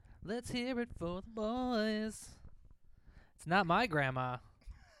Let's hear it for the boys. It's not my grandma.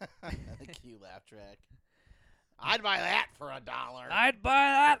 The cute laugh track. I'd buy that for $1. I'd buy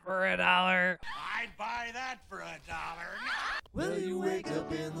that for $1. I'd buy that for $1. Will you wake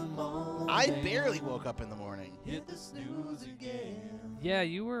up in the morning? I barely woke up in the morning. Hit the snooze again. Yeah,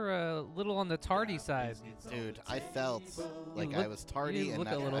 you were a little on the tardy side. Dude, I felt like I was tardy, you and look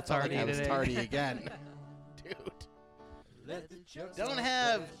I a little I felt like tardy I was today. tardy again. Dude. Don't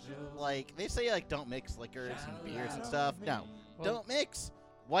have, like, they say, like, don't mix liquors and beers and stuff. No, Well- don't mix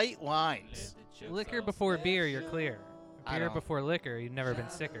white wines. Liquor before beer, you're clear. I Beer don't. before liquor, you've never been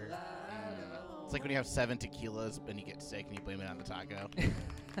sicker. It's like when you have 7 tequilas and you get sick and you blame it on the taco.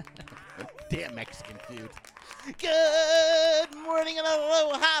 Damn Mexican food. Good morning and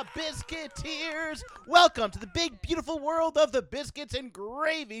aloha, Biscuiteers. Welcome to the big, beautiful world of the Biscuits and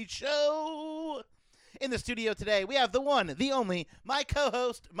Gravy Show. In the studio today, we have the one, the only, my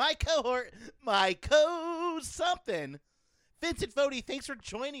co-host, my cohort, my co-something. Vincent Fodi, thanks for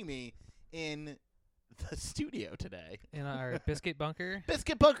joining me in the studio today. In our biscuit bunker.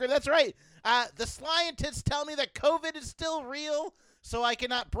 Biscuit Bunker, that's right. The scientists tell me that COVID is still real, so I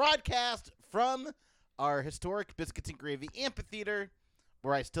cannot broadcast from our historic Biscuits and Gravy Amphitheater,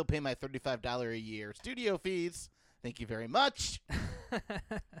 where I still pay my $35 a year studio fees. Thank you very much.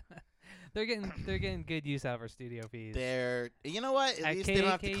 They're getting good use out of our studio fees. You know what? At At least they don't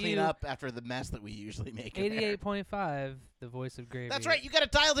have to clean KAKU, up after the mess that we usually make. in there. 88.5, the voice of gravy. That's right. You got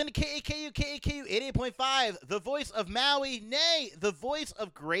it dialed into KAKU 88.5, the voice of Maui, nay, the voice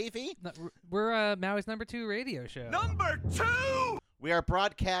of gravy. No, we're Maui's #2 radio show. Number 2! We are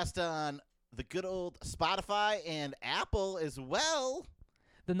broadcast on the good old Spotify and Apple as well.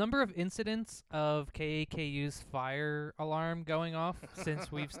 The number of incidents of KAKU's fire alarm going off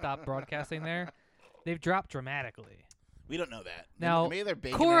since we've stopped broadcasting there, they've dropped dramatically. We don't know that. Now, Maybe they're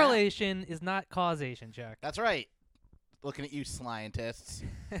baking it out. correlation is not causation, Chuck. That's right. Looking at you, scientists.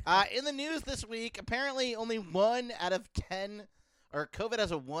 In the news this week, apparently only 1 out of 10, or COVID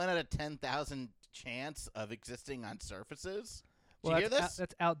has a 1 out of 10,000 chance of existing on surfaces. Did you hear this?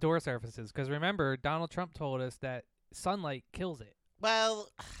 That's outdoor surfaces, because remember, Donald Trump told us that sunlight kills it. Well,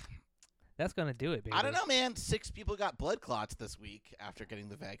 That's going to do it, baby. I don't know, man. 6 people got blood clots this week after getting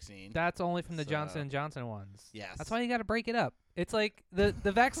the vaccine. That's only from the So- Johnson & Johnson ones. Yes. That's why you got to break it up. It's like the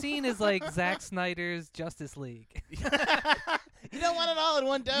vaccine is like Zack Snyder's Justice League. You don't want it all in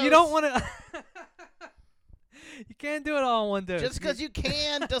one dose. You don't want to. You can't do it all in one dose. Just because you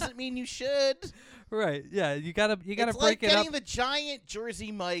can doesn't mean you should. Right? Yeah. You gotta It's break like it up. getting the giant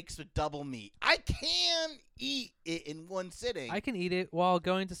Jersey Mike's with double meat. I can eat it in one sitting. I can eat it while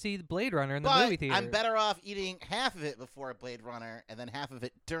going to see Blade Runner in the but movie theater. I'm better off eating half of it before Blade Runner and then half of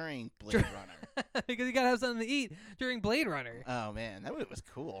it during Blade Runner. because you gotta have something to eat during Blade Runner. Oh, man. That movie was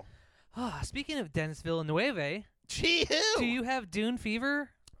cool. Speaking of Dennis Villeneuve, Gee-hoo! do you have Dune fever?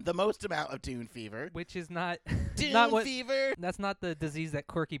 The most amount of Dune fever. Which is not Dune not what. fever. That's not the disease that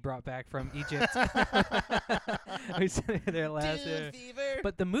Corky brought back from Egypt. We said it there last Dune year. fever.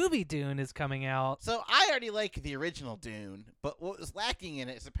 But the movie Dune is coming out. So I already like the original Dune, but what was lacking in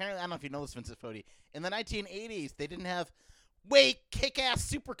it is apparently, I don't know if you know this, Vincent Fodi, in the 1980s, they didn't have,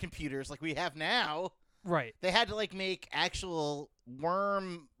 kick-ass supercomputers like we have now. Right. They had to, make actual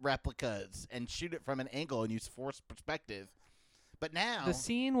worm replicas and shoot it from an angle and use forced perspective. But now... The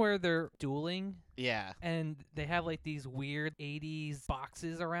scene where they're dueling Yeah. and they have these weird 80s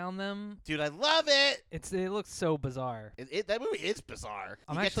boxes around them. Dude, I love it! It looks so bizarre. That movie is bizarre.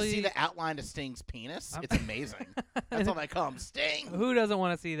 I'm you get to see actually- the outline of Sting's penis. I'm- It's amazing. That's what I call him, Sting. Who doesn't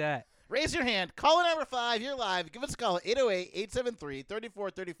want to see that? Raise your hand. Caller number 5. You're live. Give us a call at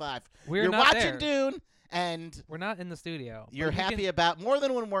 808-873-3435. We're You're not watching there. Dune, and We're not in the studio. but you're you happy can about more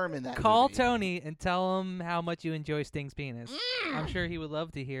than one worm in that Call movie. Tony and tell him how much you enjoy Sting's penis. I'm sure he would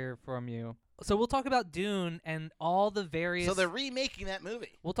love to hear from you. So we'll talk about Dune and all the various. So they're remaking that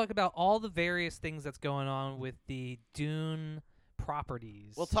movie. We'll talk about all the various things that's going on with the Dune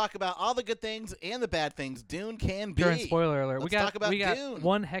properties. We'll talk about all the good things and the bad things Dune can be. During spoiler alert. Let's we got talk about we got Dune.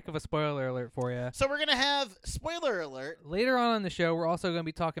 one heck of a spoiler alert for you. So we're going to have, spoiler alert, Later on in the show, we're also going to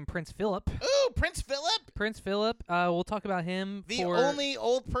be talking Prince Philip. ooh, Prince Philip, Prince Philip. We'll talk about him. the for, only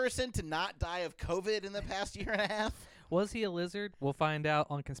old person to not die of COVID in the past year and a half. Was he a lizard? We'll find out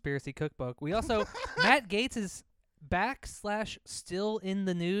on Conspiracy Cookbook. We also Matt Gaetz is back / still in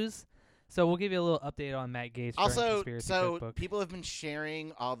the news. So we'll give you a little update on Matt Gaetz. during Also, Conspiracy so Cookbook. people have been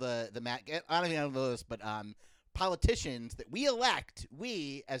sharing all the Matt. I don't even know this, but politicians that we elect,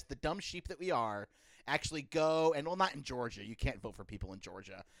 we as the dumb sheep that we are, actually go and not in Georgia. You can't vote for people in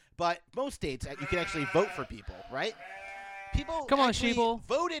Georgia, but most states you can actually vote for people, right? People Come on, actually sheeple.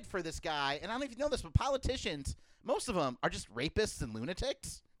 voted for this guy, and I don't know if you know this, but politicians, most of them are just rapists and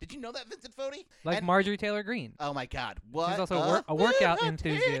lunatics. Did you know that, Vincent Fodi? Like And- Marjorie Taylor Greene. Oh my God! What? She's also a workout lunatic!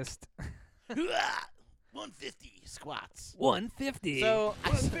 enthusiast. 150 squats. 150. So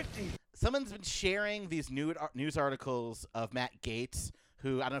someone's been sharing these news articles of Matt Gaetz,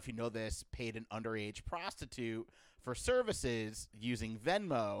 who, I don't know if you know this, paid an underage prostitute for services using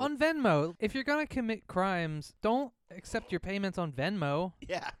Venmo. On Venmo, if you're going to commit crimes, don't accept your payments on Venmo.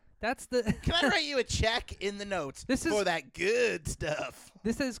 Yeah. That's the Can I write you a check in the notes This is- for that good stuff?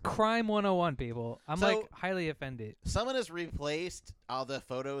 This is crime 101, people. I'm So- like highly offended. Someone has replaced all the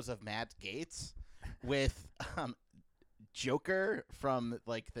photos of Matt Gaetz with Joker from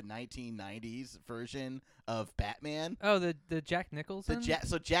like the 1990s version of Batman. Oh, the Jack Nicholson?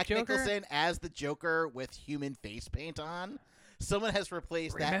 So Jack Joker? Nicholson as the Joker with human face paint on. Someone has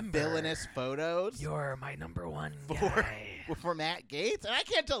replaced Remember, that villainous photos You're my number one for, guy. for Matt Gaetz, and I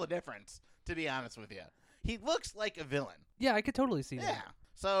can't tell the difference, to be honest with you. He looks like a villain. Yeah, I could totally see Yeah. that.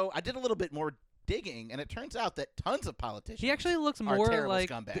 So I did a little bit more digging, and it turns out that tons of politicians He actually looks are more terrible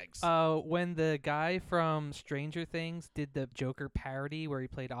like scumbags. when the guy from Stranger Things did the Joker parody where he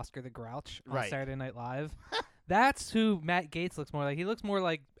played Oscar the Grouch on Right. Saturday Night Live. That's who Matt Gaetz looks more like. He looks more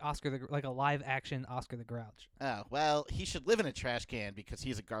like like a live action Oscar the Grouch. Oh, well, he should live in a trash can because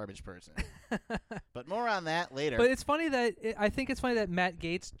he's a garbage person. But more on that later. But it's funny that I think it's funny that Matt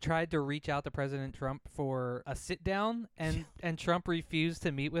Gaetz tried to reach out to President Trump for a sit down, and Trump refused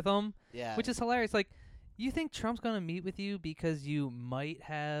to meet with him, yeah. which is hilarious. Like, you think Trump's gonna meet with you because you might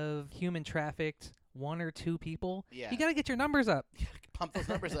have human trafficked one or two people? Yeah. You gotta get your numbers up. Pump those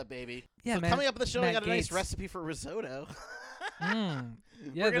numbers up, baby. Yeah, so man, coming up on the show, we Matt got a nice Gaetz. recipe for risotto. Yeah,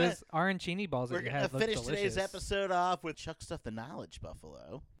 We're gonna- those arancini balls We're that you going to had look finish delicious. today's episode off with Chuck Stuff the Knowledge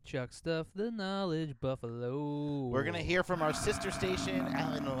Buffalo. Chuck Stuff the Knowledge Buffalo. We're going to hear from our sister station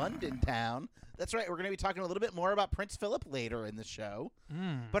out in London town. That's right. We're going to be talking a little bit more about Prince Philip later in the show.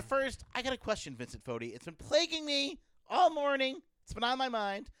 But first, I got a question, Vincent Fodi. It's been plaguing me all morning. It's been on my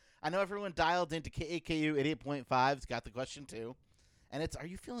mind. I know everyone dialed into KAKU 88.5. It's got the question, too. And it's, are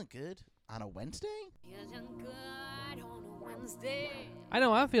you feeling good on a Wednesday? I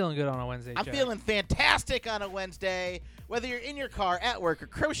know I'm feeling good on a Wednesday. I'm Chuck. feeling fantastic on a Wednesday. Whether you're in your car, at work, or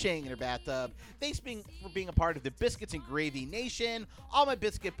crocheting in your bathtub, thanks for being a part of the Biscuits and Gravy Nation. All my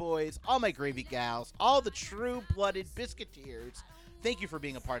biscuit boys, all my gravy gals, all the true-blooded biscuiteers. Thank you for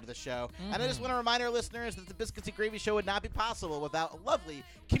being a part of the show. And I just want to remind our listeners that the Biscuits and Gravy Show would not be possible without lovely,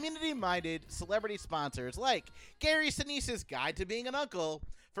 community-minded celebrity sponsors like Gary Sinise's Guide to Being an Uncle.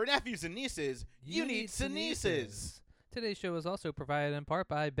 For nephews and nieces, you need Sinises. Today's show is also provided in part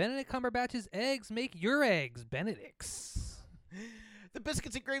by Benedict Cumberbatch's Eggs Make Your Eggs, Benedict's. The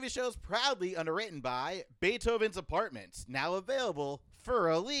Biscuits and Gravy Show is proudly underwritten by Beethoven's Apartments, now available for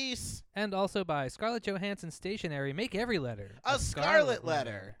a lease. And also by Scarlett Johansson Stationery. Make every letter A Scarlet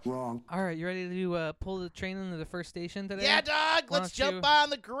Letter. Wrong. All right, you ready to pull the train into the first station today? Yeah, dog. Why Let's don't jump you on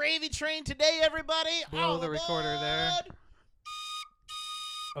the gravy train today, everybody. blow All the recorder there. aboard.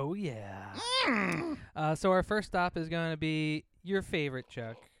 Oh, yeah. Mm. So our first stop is going to be your favorite,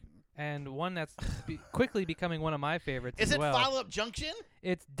 Chuck. And one that's quickly becoming one of my favorites Is as it well. Follow-Up Junction?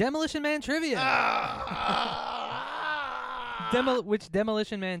 It's Demolition Man Trivia. Ah. Which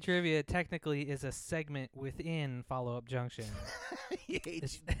Demolition Man Trivia technically is a segment within Follow-Up Junction. He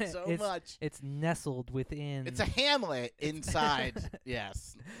hates It's- you so it's- much. It's nestled within. It's a Hamlet inside.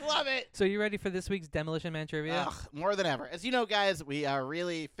 Yes. Love it. So you ready for this week's Demolition Man Trivia? Ugh, more than ever. As you know, guys, we are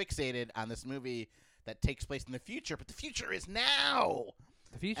really fixated on this movie that takes place in the future, but the future is now.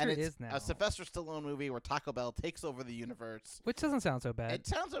 The future And it's is now. a Sylvester Stallone movie where Taco Bell takes over the universe. Which doesn't sound so bad. It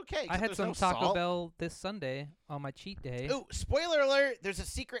sounds okay. I except had there's some no Taco salt. Bell this Sunday on my cheat day. Ooh, spoiler alert, there's a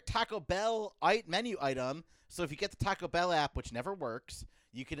secret Taco Bell menu item. So if you get the Taco Bell app, which never works,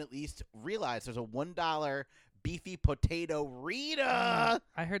 you can at least realize there's a $1 beefy potato Rita.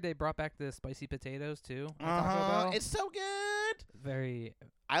 I heard they brought back the spicy potatoes too. at Taco Bell. It's so good. Very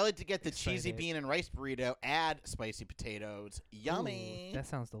I like to get the cheesy Excited. bean and rice burrito, add spicy potatoes. Yummy. Ooh, that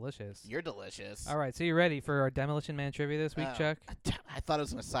sounds delicious. You're delicious. All right, so you ready for our Demolition Man trivia this week, Oh, Chuck? I thought I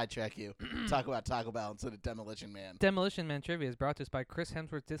was going to sidetrack you. Talk about Taco Bell instead of Demolition Man. Demolition Man trivia is brought to us by Chris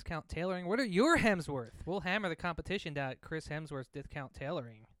Hemsworth Discount Tailoring. What are your Hemsworth? We'll hammer the competition down at Chris Hemsworth Discount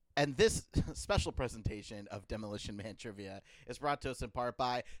Tailoring. And this special presentation of Demolition Man Trivia is brought to us in part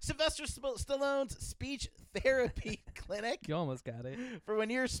by Sylvester Stallone's Speech Therapy Clinic You almost got it. for when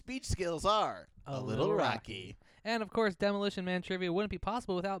your speech skills are a little rocky. And, of course, Demolition Man trivia wouldn't be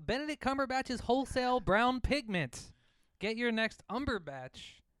possible without Benedict Cumberbatch's Wholesale Brown Pigment. Get your next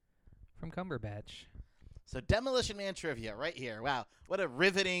Umberbatch from Cumberbatch. So Demolition Man trivia right here. Wow, what a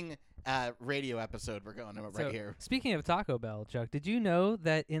riveting radio episode we're going right So, here. Speaking of Taco Bell, Chuck, did you know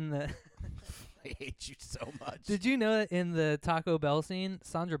that in the I hate you so much. did you know that in the Taco Bell scene,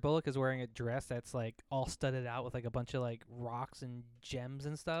 Sandra Bullock is wearing a dress that's like all studded out with like a bunch of like rocks and gems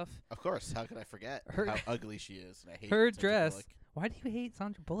and stuff? Of course, how could I forget Her- how ugly she is? And I hate Her Sandra dress. Bullock. Why do you hate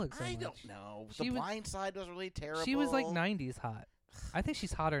Sandra Bullock so I much? don't know. She The was- Blind Side was really terrible. She was like 90s hot. I think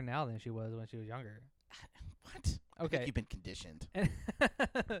she's hotter now than she was when she was younger. What? I think Okay. you've been conditioned.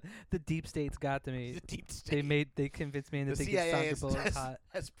 The deep states got to me. The deep state. They convinced me into the thinking CIA Sandra is Bullock's hot.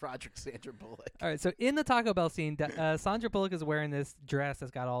 as Project Sandra Bullock. All right, so in the Taco Bell scene, Sandra Bullock is wearing this dress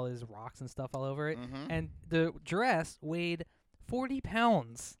that's got all these rocks and stuff all over it, Mhm. and the dress weighed 40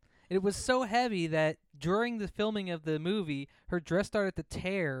 pounds. It was so heavy that during the filming of the movie, her dress started to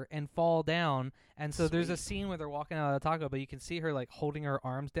tear and fall down. And so there's a Sweet. scene where they're walking out of the Taco, but you can see her like holding her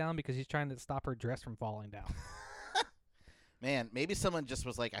arms down because she's trying to stop her dress from falling down. Man, maybe someone just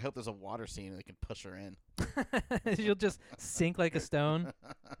was like, I hope there's a water scene and they can push her in. She'll just sink like a stone,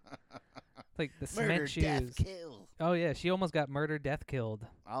 like the cement Murder, shoes. death, kill. Oh yeah, she almost got murdered, death killed.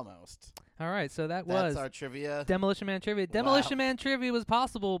 Almost. All right, so that That's was our trivia. Demolition Man trivia. Demolition Man trivia was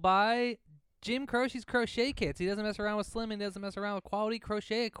possible by Jim Croce's crochet kits. He doesn't mess around with slim and he doesn't mess around with quality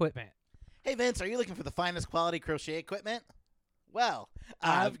crochet equipment. Hey, Vince, are you looking for the finest quality crochet equipment? Well,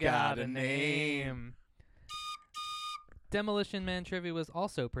 I've got a name. Demolition Man trivia was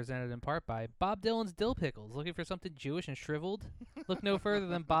also presented in part by Bob Dylan's Dill Pickles. Looking for something Jewish and shriveled? Look no further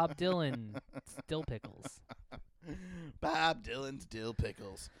than Bob Dylan's Dill Pickles. Bob Dylan's Dill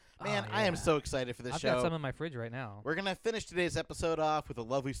Pickles. Man, Oh, I am yeah. so excited for this I've show. got some in my fridge right now. We're going to finish today's episode off with a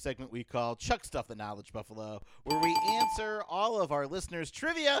lovely segment we call Chuck Stuff the Knowledge Buffalo, where we answer all of our listeners'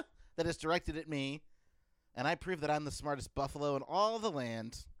 trivia that is directed at me, and I prove that I'm the smartest buffalo in all the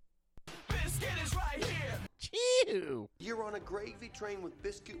land. Biscuit is right here. Chew! You're on a gravy train with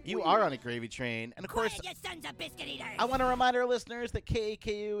biscuit You wheels. are on a gravy train, and of course, Quiet, you sons of biscuit eaters! I want to remind our listeners that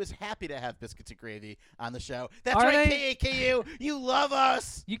KAKU is happy to have Biscuits and Gravy on the show. That's Are right, they? KAKU! You love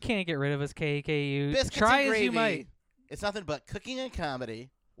us! You can't get rid of us, KKU. Biscuits Try and as Gravy. you might. It's nothing but cooking and comedy,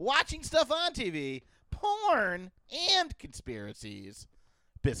 watching stuff on TV, porn, and conspiracies.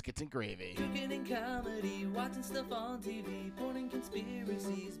 Biscuits and Gravy. Cooking and comedy, watching stuff on TV, porn and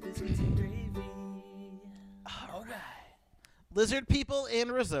conspiracies, biscuits and gravy. All right. Lizard people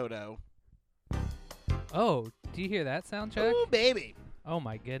and risotto. Oh, do you hear that sound check? Ooh, baby. Oh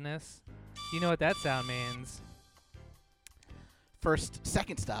my goodness. You know what that sound means.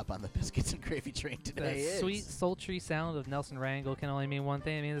 Second stop on the Biscuits and Gravy train That today is sweet, sultry sound of Nelson Wrangle can only mean one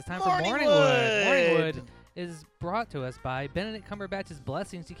thing. It means it's time for Morningwood. Morningwood is brought to us by Benedict Cumberbatch's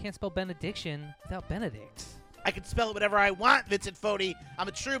blessings. You can't spell benediction without Benedict. I can spell it whatever I want, Vincent Fodi. I'm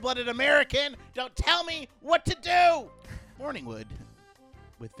a true-blooded American. Don't tell me what to do. Morningwood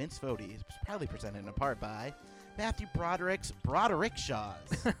with Vince Fodi is proudly presented in part by Matthew Broderick's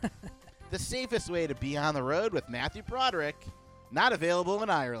Broderickshaws. The safest way to be on the road with Matthew Broderick. Not available in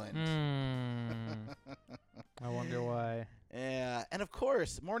Ireland. I wonder why. Yeah, and of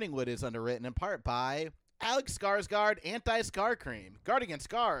course, Morningwood is underwritten in part by Alex Skarsgård Anti-Scar Cream. Guard against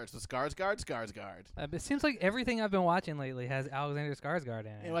scars with Skarsgård. It seems like everything I've been watching lately has Alexander Skarsgård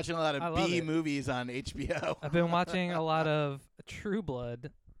in it. You're watching a lot I of love B it. movies on HBO. I've been watching a lot of True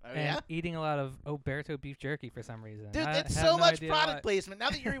Blood Oh, and yeah? eating a lot of Oberto beef jerky for some reason. Dude, I that's have so no much idea product why. placement.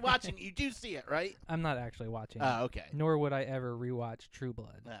 Now that you're rewatching, you do see it, right? I'm not actually watching. Oh, okay. Nor would I ever rewatch True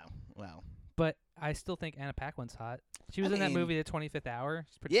Blood. Oh, well. But I still think Anna Paquin's hot. She was I in that mean- movie, The 25th Hour.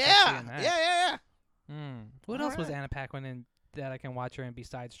 She's pretty Yeah, sexy in that. yeah. What All else was right. Anna Paquin in that I can watch her in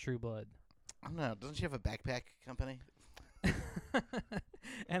besides True Blood? I don't know. Doesn't she have a backpack company?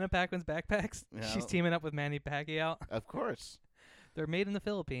 Anna Paquin's backpacks. She's No. teaming up with Manny Pacquiao. Of course. They're made in the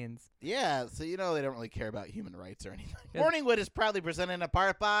Philippines. Yeah, so you know they don't really care about human rights or anything. Yes. Morningwood is proudly presented in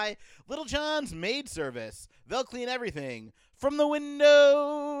part by Little John's Maid Service. They'll clean everything from the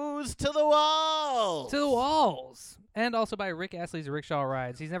windows to the walls. To the walls. And also by Rick Astley's Rickshaw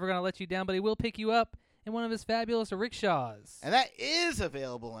Rides. He's never going to let you down, but he will pick you up in one of his fabulous rickshaws. And that is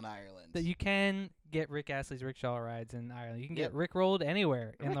available in Ireland. That you can get Rick Astley's Rickshaw Rides in Ireland. You can Yep. get Rickrolled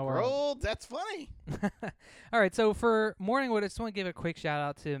anywhere in the world. Rolled, that's funny. All right, so for Morningwood, I just want to give a quick shout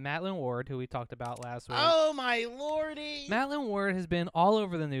out to Madeline Ward, who we talked about last week. Oh, my lordy. Madeline Ward has been all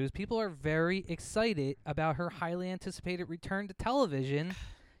over the news. People are very excited about her highly anticipated return to television.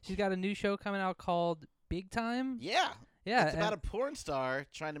 She's got a new show coming out called Big Time. Yeah. Yeah, It's about a porn star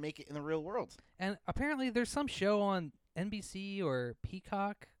trying to make it in the real world. and apparently there's some show on NBC or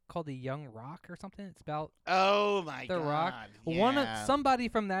Peacock called The Young Rock or something. It's about Oh my The god. Rock. Yeah. Somebody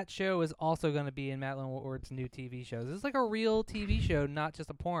from that show is also going to be in Madeline Ward's new TV show. This is like a real TV show, not just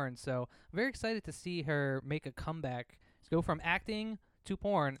a porn. So I'm very excited to see her make a comeback. Go from acting to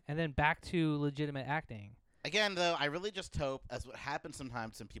porn and then back to legitimate acting. Again, though, I really just hope, as what happens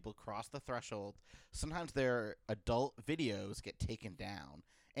sometimes when people cross the threshold, sometimes their adult videos get taken down.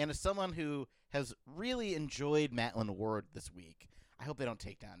 And as someone who has really enjoyed Madeline Ward this week, I hope they don't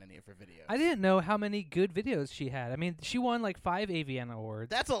take down any of her videos. I didn't know how many good videos she had. I mean, she won like 5 AVN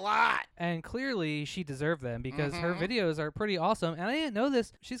awards. That's a lot. And clearly she deserved them because her Mhm. videos are pretty awesome. And I didn't know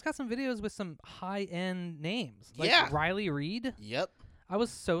this. She's got some videos with some high-end names. Like Yeah. Riley Reid. Yep. I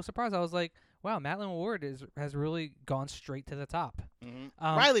was so surprised. I was like, wow, Madeline Ward has really gone straight to the top.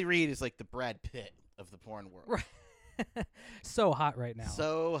 Riley Reid is like the Brad Pitt of the porn world. Right. So hot right now.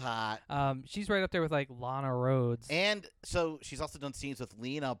 So hot. She's right up there with like Lana Rhodes. And so she's also done scenes with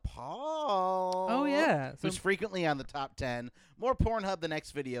Lena Paul. Oh yeah. So Who's frequently on the top 10. More Pornhub than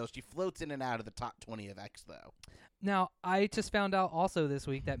X videos. She floats in and out of the top 20 of X, though. now I just found out also this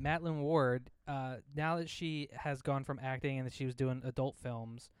week that Madeline Ward, now that she has gone from acting and that she was doing adult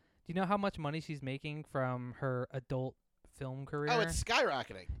films, do you know how much money she's making from her adult film career? Oh, it's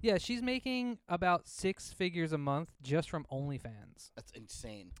skyrocketing. Yeah, she's making about 6 figures a month just from OnlyFans. That's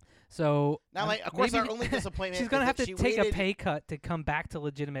insane. So Now, of course, our only disappointment she's is gonna have that to she take a waited- pay cut to come back to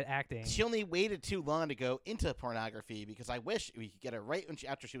legitimate acting. She only waited too long to go into pornography because I wish we could get her right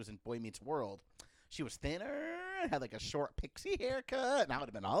after she was in Boy Meets World. She was thinner, had like a short pixie haircut, and I would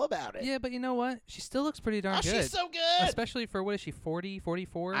have been all about it. Yeah, but you know what? She still looks pretty darn Oh, good. she's so good. Especially for, what is she, 40,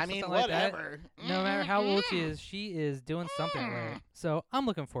 44? I mean, something like that. whatever. No matter how old she Mhm. is, she is doing something right. So I'm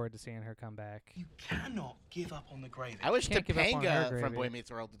looking forward to seeing her come back. You cannot give up on the gravy. I wish Can't give up on her Topanga gravy. from Boy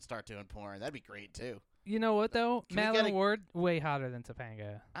Meets World would start doing porn. That'd be great, too. You know what, though? Can we get Madeline a- Ward, way hotter than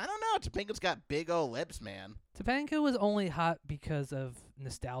Topanga. I don't know. Topanga's got big old lips, man. Topanga was only hot because of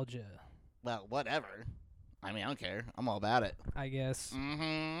nostalgia, Well, whatever. I mean, I don't care. I'm all about it. I guess.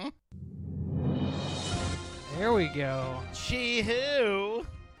 Mm-hmm. There we go. She-who.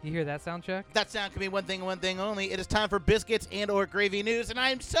 You hear that sound check? That sound can be one thing and one thing only. It is time for Biscuits and or Gravy News, and I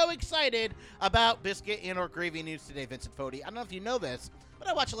am so excited about Biscuit and or Gravy News today, Vincent Fodi. I don't know if you know this, but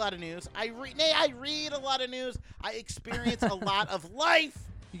I watch a lot of news. I read a lot of news. I experience a lot of life.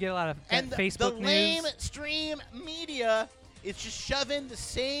 You get a lot of And Facebook the lame news. stream media is just shoving the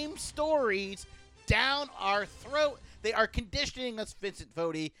same stories down our throat. They are conditioning us, Vincent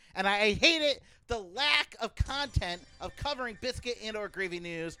Fodi, and I hate it. The lack of content of covering Biscuit and or Gravy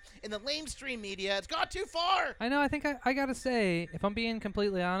News in the lamestream media. It's gone too far. I know. I think I gotta say, if I'm being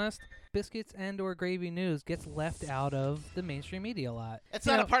completely honest, Biscuits and or Gravy News gets left out of the mainstream media a lot. It's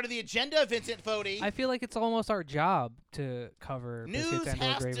You not know, a part of the agenda, Vincent Fodi. I feel like it's almost our job to cover News Biscuits and or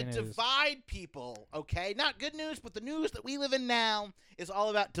has Gravy to News. divide people, okay? Not good news, but the news that we live in now is all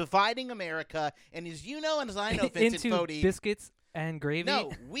about dividing America. And as you know and as I know, Vincent into Fodi, Biscuits and Gravy.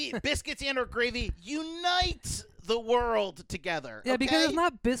 no, we Biscuits and or Gravy unite the world together. Yeah, because it's okay?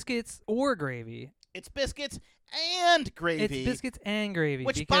 not Biscuits or Gravy. It's Biscuits and Gravy. It's Biscuits and Gravy.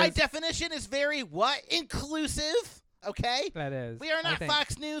 which because by definition is very what? Inclusive. Okay? that is. We are I not think.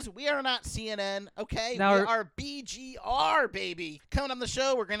 Fox News. We are not CNN. Okay? Now we are- are BGR, baby. Coming on the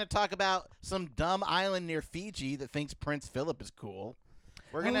show, we're going to talk about some dumb island near Fiji that thinks Prince Philip is cool.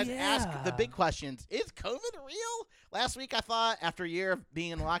 We're going to ask the yeah. big questions. Is COVID real? Last week I thought after a year of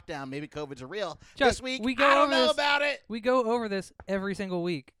being in lockdown, maybe COVID's real. Chuck, this week, we go I don't over know this- about it. We go over this every single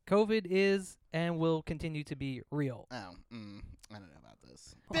week. COVID is and will continue to be real. Oh, I don't know about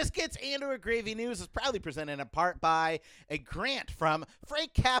this. Biscuits and or Gravy News is proudly presented in part by a grant from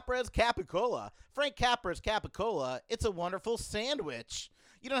Frank Capra's Capicola. Frank Capra's Capicola, it's a wonderful sandwich.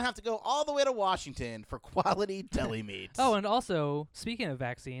 You don't have to go all the way to Washington for quality deli meats. Oh, and also, speaking of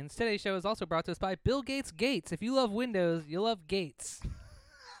vaccines, today's show is also brought to us by Bill Gates Gates. If you love Windows, you love Gates.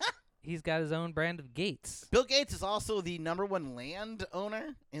 He's got his own brand of Gates. Bill Gates is also the #1 land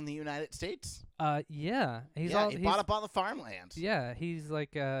owner in the United States. Yeah. He he's bought up all the farmland. Yeah, he's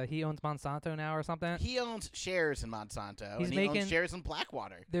like he owns Monsanto now or something. He owns shares in Monsanto, He's and he making- owns shares in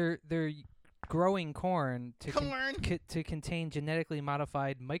Blackwater. They're growing corn to Corn? to contain genetically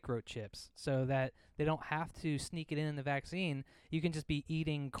modified microchips, so that they don't have to sneak it in the vaccine. You can just be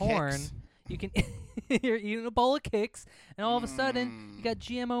eating corn. Kicks. You can you're eating a bowl of Kicks, and all of a sudden you got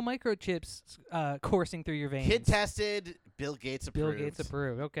GMO microchips coursing through your veins. Kid tested, Bill Gates approved. Bill Gates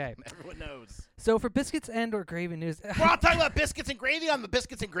approved. Okay, Everyone knows. so for Biscuits and or Gravy News, We're all talking about biscuits and gravy on the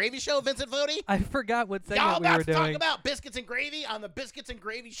Biscuits and Gravy Show, Vincent Fodi. I forgot what Y'all segment we about were to talk doing. about biscuits and gravy on the Biscuits and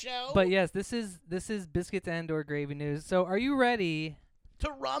Gravy Show. But yes, this is Biscuits and or Gravy News. So are you ready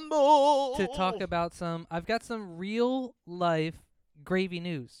to rumble. to talk about I've got some real life gravy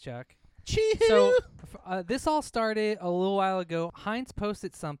news, Chuck. Chee-hoo. So this all started a little while ago. Heinz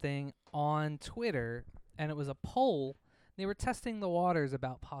posted something on Twitter, and it was a poll. They were testing the waters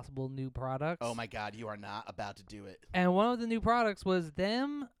about possible new products. Oh my God, you are not about to do it. And one of the new products was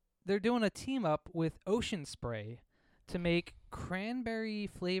they're doing a team up with Ocean Spray to make cranberry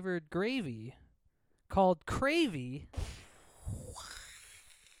flavored gravy called Cravy.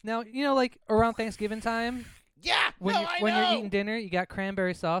 Now, like around Thanksgiving time, Yeah, when I you're know. eating dinner, you got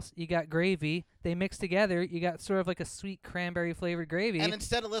cranberry sauce, you got gravy. They mix together, you got sort of like a sweet cranberry flavored gravy. And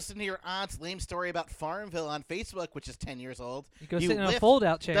instead of listening to your aunt's lame story about Farmville on Facebook, which is 10 years old, you go sit in a lift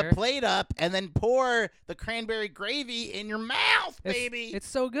fold-out chair. the plate up and then pour the cranberry gravy in your mouth, baby. It's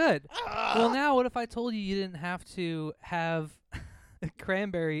so good. Ah. Well, now what if I told you didn't have to have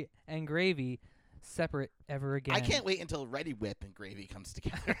cranberry and gravy separate ever again? I can't wait until Ready Whip and gravy comes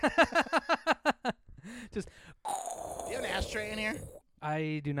together. Just Do you have an ashtray in here?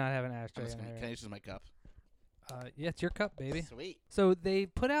 I do not have an I'm ashtray. just in gonna, here. can I use my cup? Yeah, it's your cup, baby. Sweet. So they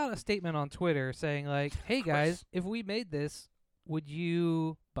put out a statement on Twitter saying like, "Hey guys, if we made this, would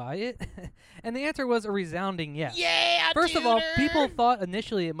you buy it?" And the answer was a resounding yes. Yeah, First of all, duder. people thought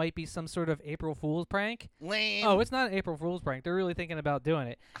initially it might be some sort of April Fool's prank. Lame. Oh, it's not an April Fool's prank. They're really thinking about doing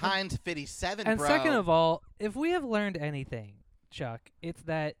it. Heinz 57, And bro. second of all, if we have learned anything, Chuck, it's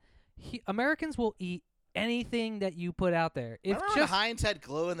that Americans will eat anything that you put out there. If Remember when just Heinz had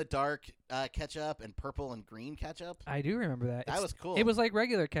glow-in-the-dark ketchup and purple and green ketchup? I do remember that. That was cool. It was like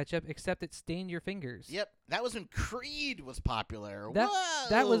regular ketchup, except it stained your fingers. Yep, that was when Creed was popular. That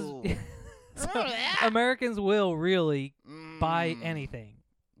was. Whoa. So Remember that? Americans will really buy Mm, anything,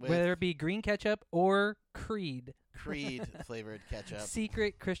 with whether it be green ketchup or Creed, Creed-flavored ketchup.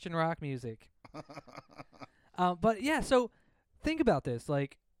 secret Christian rock music. But yeah, so think about this.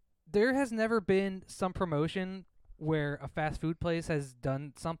 Like, there has never been some promotion where a fast food place has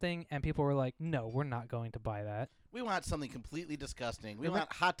done something and people were like, no, we're not going to buy that. We want something completely disgusting. We Remem-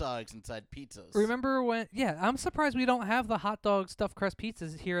 want hot dogs inside pizzas. Remember when, I'm surprised we don't have the hot dog stuffed crust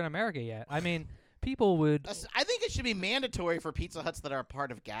pizzas here in America yet. I mean, people would, I think it should be mandatory for Pizza Huts that are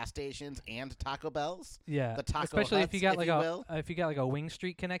part of gas stations and Taco Bells. yeah, the taco especially if Huts, you got if like you a, will. if you got like a wing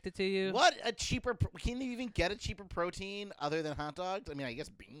street connected to you. What a cheaper? Can you even get a cheaper protein other than hot dogs? I mean, I guess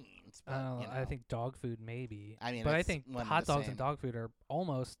beans. But, you know. I think dog food maybe. I mean, but I it's think one and hot the dogs same. and dog food are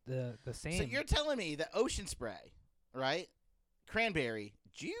almost the same. So you're telling me that Ocean Spray, right? Cranberry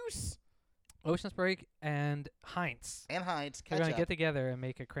juice Ocean Spray and Heinz. and Heinz They're ketchup. gonna get together and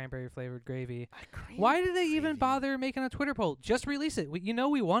make a cranberry flavored gravy. Cranberry Why did they even gravy. bother making a Twitter poll? Just release it. We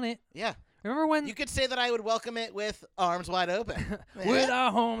want it. Yeah, Remember when you could say that I would welcome it with arms wide open. with Yeah.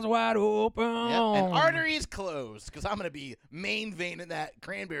 our homes wide open? Yep, and arteries closed because I'm gonna be main veining that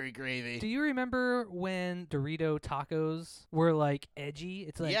cranberry gravy. Do you remember when Dorito tacos were like edgy?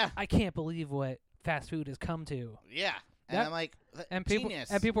 It's like, Yeah. I can't believe what fast food has come to. Yeah, and That- I'm like, And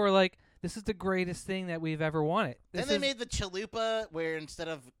genius. people were like, this is the greatest thing that we've ever wanted. Then This they is- made the chalupa where instead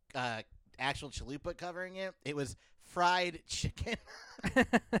of actual chalupa covering it, it was fried chicken.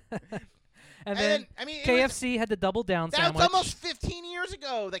 and then I mean, it was- KFC had the double down that sandwich. was almost 15 years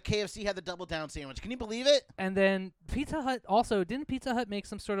ago that KFC had the double down sandwich. Can you believe it? And then Pizza Hut also, didn't Pizza Hut make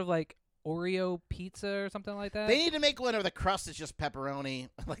some sort of like Oreo pizza or something like that? They need to make one where the crust is just pepperoni,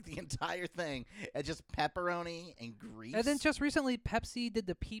 like the entire thing. It's just pepperoni and grease. And then just recently, Pepsi did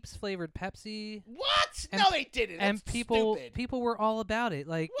the Peeps flavored Pepsi, what? and- No, they didn't. and That's people stupid. were all about it.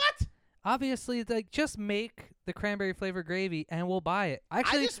 Like, What? obviously, like, just make the cranberry flavored gravy and we'll buy it.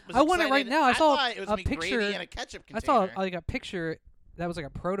 Actually, just was I want it right excited. now. I saw thought it was a gonna be picture. gravy in a ketchup I saw container. like a picture that was like a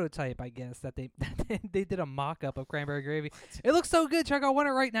prototype, I guess, that they they did a mock up of cranberry gravy. It looks so good, Chuck. I want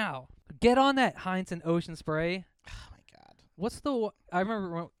it right now. Get on that Heinz and Ocean Spray. Oh my god. What's the? I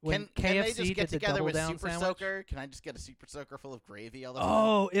remember when Can KFC they just get did the together double with down Super sandwich. Soaker? Can I just get a Super Soaker full of gravy all the time?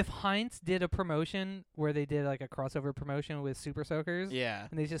 Oh, if Heinz did a promotion where they did like a crossover promotion with Super Soakers, Yeah.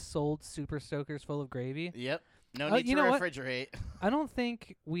 and they just sold Super Soakers full of gravy, Yep. No Oh, need you to know what? refrigerate. I don't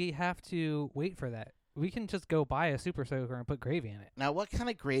think we have to wait for that. We can just go buy a Super Soaker and put gravy in it. Now, what kind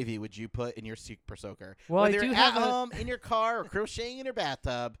of gravy would you put in your Super Soaker? Well, I Whether do you're have at a- home, in your car, or crocheting in your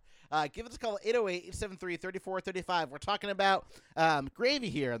bathtub, give us a call at 808-873-3435. We're talking about gravy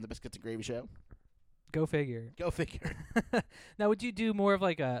here on the Biscuits and Gravy Show. Go figure. Go figure. Now, would you do more of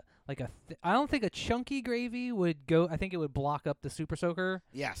like a I don't think a chunky gravy would go. I think it would block up the super soaker.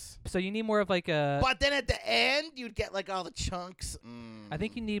 Yes. So you need more of like a. But then at the end, you'd get like all the chunks. I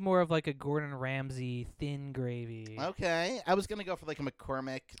think you need more of like a Gordon Ramsay thin gravy. Okay. I was going to go for like a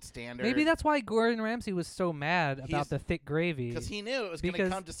McCormick standard. Maybe that's why Gordon Ramsay was so mad He's- about the thick gravy. Because he knew it was going to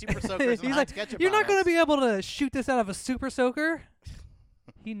Because come to super soakers and he's Heinz like, ketchup you're not going to bottles." be able to shoot this out of a super soaker.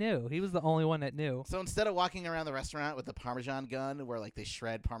 He knew. He was the only one that knew. So instead of walking around the restaurant with the Parmesan gun where like they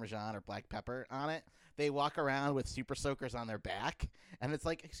shred Parmesan or black pepper on it, they walk around with super soakers on their back. And it's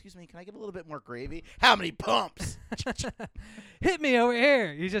like, excuse me, can I get a little bit more gravy? How many pumps? Hit me over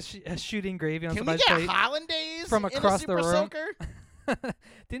here. You're just shooting gravy on Can we somebody's get plate. hollandaise from in across a the super room? soaker?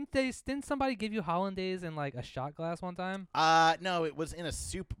 Didn't somebody give you hollandaise in like a shot glass one time? No, it was in a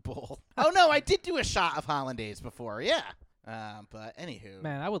soup bowl. Oh, no, I did do a shot of hollandaise before, yeah. But anywho.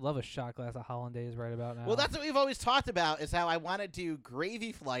 Man, I would love a shot glass of hollandaise right about now. Well, that's what we've always talked about is how I want to do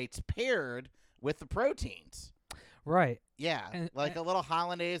gravy flights paired with the proteins. right. Yeah, And- like a little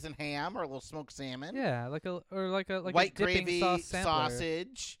hollandaise and ham or a little smoked salmon. Yeah, like a White a dipping gravy, sauce sampler.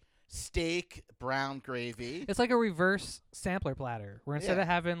 sausage, steak, brown gravy. It's like a reverse sampler platter, where instead Yeah. of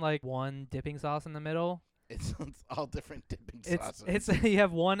having like one dipping sauce in the middle, It's all different dipping it's sauces. it's you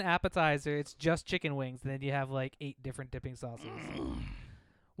have one appetizer. It's just chicken wings, and then you have like 8 different dipping sauces.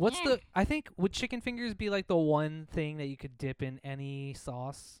 What's the? I think would chicken fingers be like the one thing that you could dip in any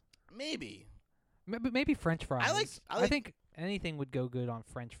sauce? Maybe. Maybe French fries. I like- think anything would go good on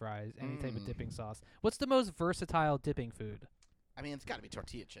French fries. Any type of dipping sauce. What's the most versatile dipping food? I mean, it's got to be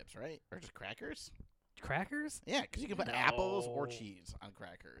tortilla chips, right? Or just crackers? Crackers? Yeah, because you can put apples or cheese on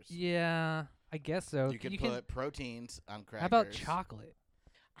crackers. Yeah, I guess so. You can put proteins on crackers. How about chocolate?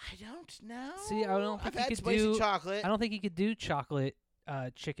 I don't know. See, I don't think I've you had could spicy do- chocolate. I don't think you could do chocolate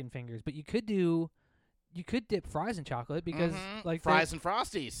chicken fingers, but you could dip fries in chocolate because Mhm. like fries and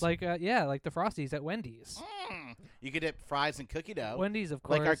Frosties. like like the Frosties at Wendy's. You could dip fries in cookie dough. Wendy's, of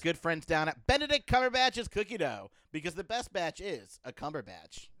course. Like our good friends down at Benedict Cumberbatch's Cookie Dough. Because the best batch is a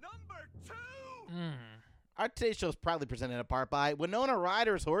Cumberbatch. Mm. Our today's show is proudly presented in part by Winona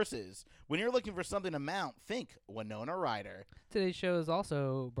Ryder's Horses. When you're looking for something to mount, think Winona Ryder. Today's show is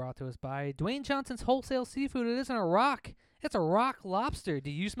also brought to us by Dwayne Johnson's Wholesale Seafood. It isn't a rock. It's a rock lobster. Do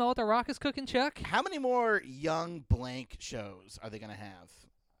you smell what the rock is cooking, Chuck? How many more young blank shows are they going to have?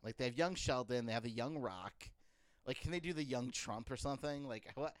 Like, they have young Sheldon. They have the young Rock. Like, can they do the young Trump or something? Like,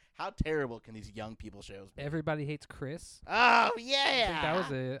 how terrible can these young people shows be? Everybody Hates Chris. Oh, I yeah. think that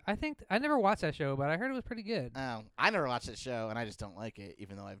was it. I never watched that show, but I heard it was pretty good. Oh, I never watched that show, and I just don't like it,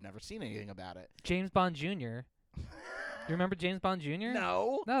 even though I've never seen anything about it. James Bond Jr. You remember James Bond Jr.?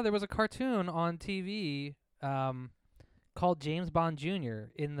 No. No, there was a cartoon on TV called James Bond Jr.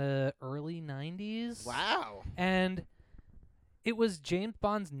 in the early 90s. Wow. And it was James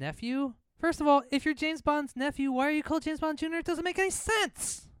Bond's nephew. First of all, if you're James Bond's nephew, why are you called James Bond Jr.? It doesn't make any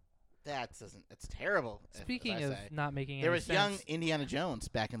sense. It's terrible. as Speaking I of say. not making There any was sense. young Indiana Jones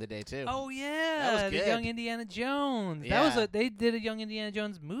back in the day, too. Oh yeah, That was the good. young Indiana Jones. Yeah. They did a young Indiana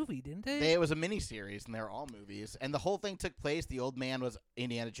Jones movie, didn't they? It was a miniseries, and they were all movies. And the whole thing took place. The old man was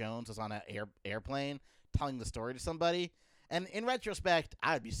Indiana Jones, was on an airplane telling the story to somebody. And in retrospect,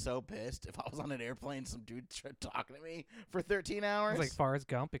 I would be so pissed if I was on an airplane, some dude talking to me for 13 hours. It's like Forrest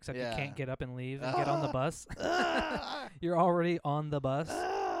Gump, except Yeah. you can't get up and leave and get on the bus. Ah, You're already on the bus.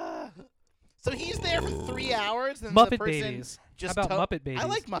 ah. So he's there for 3 hours, and the Muppet person Babies. just How about Muppet Babies? I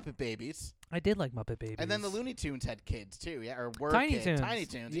like Muppet Babies. I did like Muppet Babies. And then the Looney Tunes had kids too, yeah, or were Tiny kids. Toons. Tiny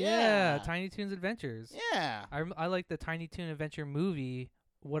Toons, Yeah, Tiny Toons Adventures. yeah. I like the Tiny Toon Adventure movie,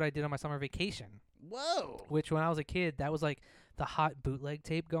 What I Did on My Summer Vacation, Whoa. which when I was a kid, that was like the hot bootleg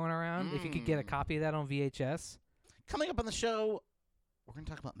tape going around. If you could get a Mm. copy of that on VHS. Coming up on the show, we're going to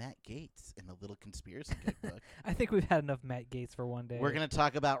talk about Matt Gaetz in the Little Conspiracy Cookbook. I think we've had enough Matt Gaetz for one day. We're going to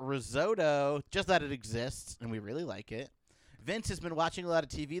talk about risotto, just that it exists, and we really like it. Vince has been watching a lot of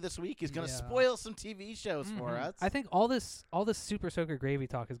TV this week. He's going to Yeah. spoil some TV shows for Mhm. us. I think all this Super Soaker gravy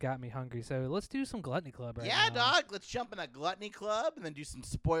talk has got me hungry. So let's do some Gluttony Club right yeah, now. dog. Let's jump in a Gluttony Club and then do some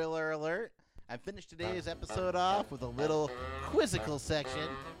spoiler alert. I finished today's episode off with a little quizzical section.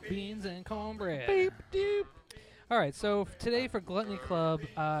 Beans and cornbread. Beep, doop. All right, so today for Gluttony Club,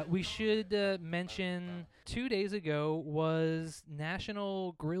 we should mention 2 days ago was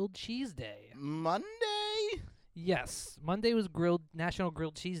National Grilled Cheese Day. Monday? Yes, Monday was National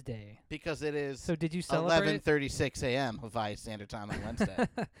Grilled Cheese Day. Because it is So did you celebrate? 11:36 a.m. Hawaii Standard Time on Wednesday.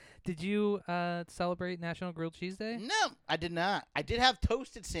 Did you celebrate National Grilled Cheese Day? No, I did not. I did have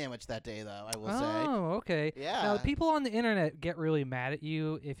toasted sandwich that day, though, I will say. Oh, okay. Yeah. Now, people on the internet get really mad at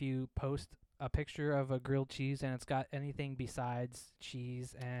you if you post a picture of a grilled cheese and it's got anything besides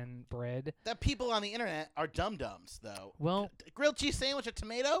cheese and bread. That people on the internet are dum-dums, though. Well, Grilled cheese sandwich with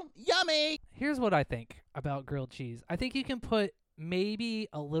tomato? Yummy! here's what I think about grilled cheese. I think you can put maybe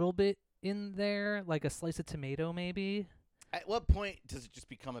a little bit in there, like a slice of tomato maybe. At what point does it just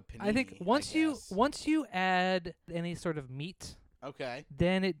become a panini? I think once you add any sort of meat, Okay.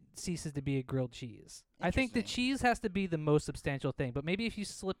 then it ceases to be a grilled cheese. I think the Interesting. cheese has to be the most substantial thing, but maybe if you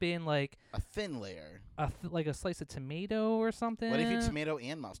slip in like A thin layer. like a slice of tomato or something. What if you tomato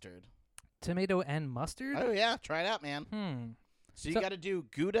and mustard? Tomato and mustard? Oh, yeah. Try it out, man. So you So- got to do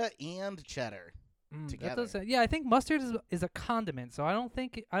Gouda and cheddar. That together. does, yeah, I think mustard is a condiment, so I don't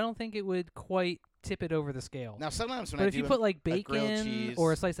think it would quite tip it over the scale. Now, sometimes when but I if do you put like a grilled bacon cheese-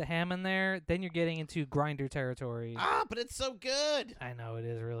 or a slice of ham in there, then you're getting into grinder territory. but it's so good. I know it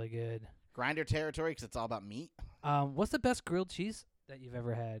is really good. Grinder territory because it's all about meat. What's the best grilled cheese that you've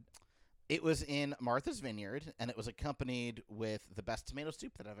ever had? It was in Martha's Vineyard, and it was accompanied with the best tomato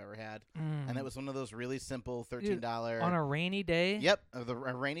soup that I've ever had. And it was one of those really simple $13. On a rainy day. Yep, a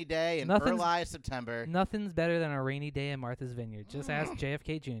rainy day in Nothing's- early September. Nothing's better than a rainy day in Martha's Vineyard. Just ask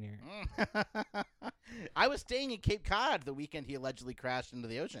JFK Jr. I was staying in Cape Cod the weekend he allegedly crashed into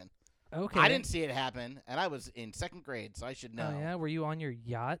the ocean. Okay. I didn't see it happen, and I was in second grade, so I should know. Oh yeah, were you on your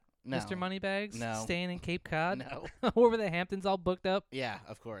yacht, No. Mr. Moneybags? No. Staying in Cape Cod? No. Over the Hamptons, all booked up. Yeah,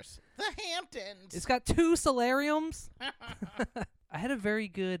 of course. The Hamptons. It's got 2 solariums. I had a very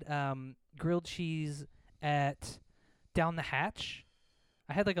good grilled cheese at Down the Hatch.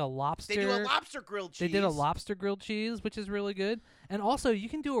 I had like a lobster. They do a lobster grilled cheese. They did a lobster grilled cheese, which is really good. And also, you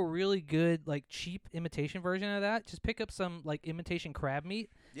can do a really good, like, cheap imitation version of that. Just pick up some, like, imitation crab meat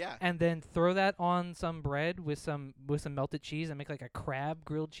Yeah. and then throw that on some bread with some melted cheese and make, like, a crab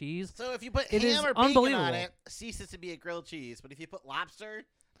grilled cheese. So if you put It is ham or bacon unbelievable. on it, ceases to be a grilled cheese. But if you put lobster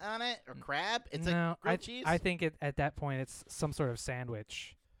on it or crab, it's no, a grilled cheese. I think at that point it's some sort of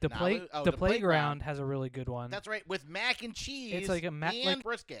sandwich. The Nah, the the playground Playground. has a really good one. That's right, with mac and cheese. It's like a and like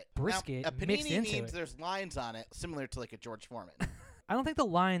brisket. brisket Now, a panini mixed into means it. there's lines on it, similar to like a George Foreman. I don't think the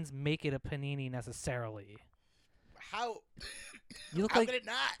lines make it a panini necessarily. How? You look How like could it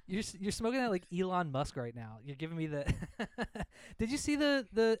not? you're smoking at like Elon Musk right now. You're giving me the. Did you see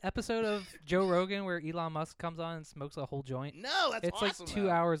the episode of Joe Rogan where Elon Musk comes on and smokes a whole joint? No, that's It's awesome. like 2 though.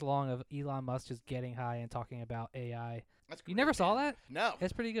 hours long of Elon Musk just getting high and talking about AI. That's You great, never saw man. that? No.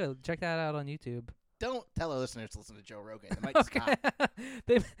 It's pretty good. Check that out on YouTube. Don't tell our listeners to listen to Joe Rogan. They might Okay. stop.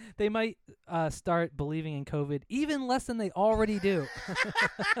 they might start believing in COVID even less than they already do.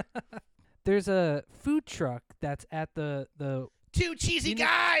 There's a food truck that's at the Two cheesy you know-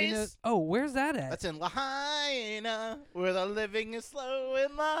 guys. you know- oh, where's that at? That's in Lahaina, where the living is slow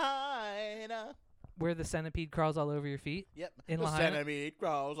in Lahaina. Where the centipede crawls all over your feet. Yep. In the Lahaina? centipede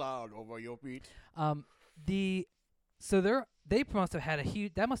crawls all over your feet. They must have had a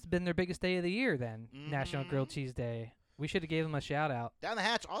huge. That must have been their biggest day of the year then. National Grilled Mhm. Cheese Day. We should have gave them a shout out. Down the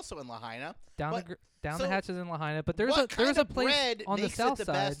hatch, also in Lahaina. Down But- the down so the hatches in Lahaina, but there's what a kind of place bread on the makes south it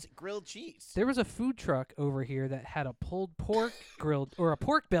the side. best grilled cheese? There was a food truck over here that had a pulled pork grilled or a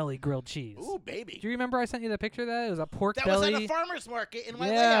pork belly grilled cheese. Ooh, baby. Do you remember I sent you the picture of that? It was a pork That belly. was at a farmer's market in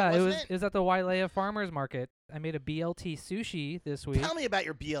Wailea, yeah, wasn't it was at the Wailea Farmers Market. I made a BLT sushi this week. Tell me about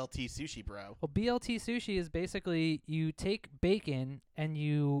your BLT sushi, bro. Well, BLT sushi is basically you take bacon and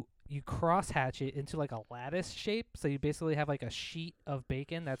you cross hatch it into like a lattice shape. So you basically have like a sheet of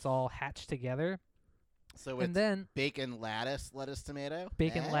bacon that's all hatched together. So And it's then bacon, lettuce, tomato.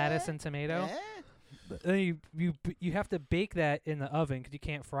 bacon, lettuce, and tomato. Then you have to bake that in the oven because you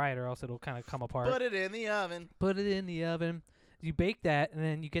can't fry it or else it'll kind of come apart. Put it in the oven. Put it in the oven. You bake that, and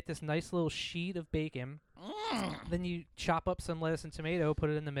then you get this nice little sheet of bacon. Then you chop up some lettuce and tomato,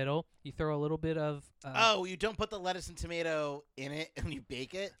 put it in the middle. You throw a little bit of. Oh, you don't put the lettuce and tomato in it when you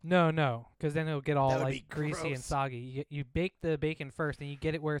bake it? No, because then it'll get all That would like be greasy and gross. soggy. You bake the bacon first, and you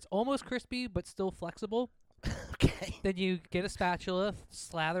get it where it's almost crispy but still flexible. Okay. Then you get a spatula,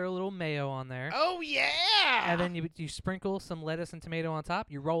 slather a little mayo on there, Oh, yeah. and then you sprinkle some lettuce and tomato on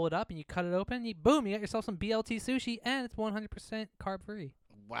top. You roll it up, and you cut it open. Boom! You got yourself some BLT sushi, and it's 100% carb free.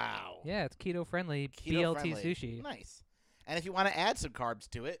 Wow. Yeah, it's keto friendly Keto BLT friendly. sushi. Nice. And if you want to add some carbs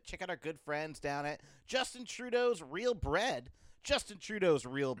to it, check out our good friends down at Justin Trudeau's Real Bread. Justin Trudeau's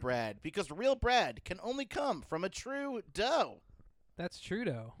Real Bread, because real bread can only come from a true dough. That's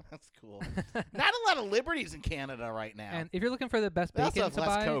Trudeau. That's cool. Not a lot of liberties in Canada right now. And if you're looking for the best They bacon also to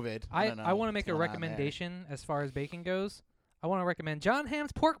have less buy, COVID. I don't know want to make what's a going on there. recommendation as far as bacon goes. I want to recommend John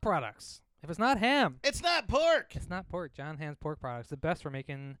Ham's pork products. If it's not ham, It's not pork. it's not pork. John Ham's pork products, the best for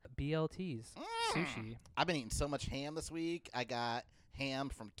making BLTs, sushi. I've been eating so much ham this week. I got ham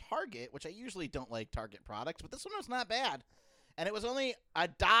from Target, which I usually don't like Target products, but this one was not bad. And it was only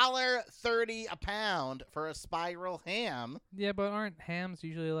 $1.30 a pound for a spiral ham. Yeah, but aren't hams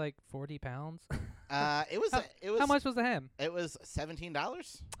usually like 40 pounds? It was How much was the ham? It was $17.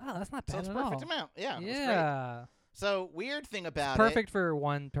 Oh, that's not So bad it's at perfect all. amount. Yeah. It was great. Yeah. So weird thing about Perfect for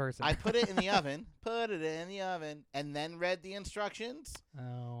one person. I put it in the oven, and then read the instructions.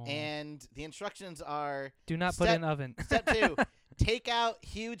 Oh. And the instructions are Do not put in oven. step 2, take out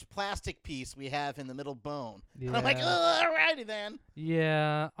huge plastic piece we have in the middle bone. Yeah. And I'm like, oh, alrighty then.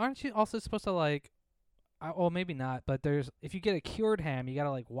 Yeah. Aren't you also supposed to like? Well, maybe not. But if you get a cured ham, you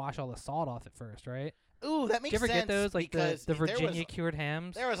gotta like wash all the salt off it first, right? Ooh, that Do makes you ever sense. get those like because the there Virginia cured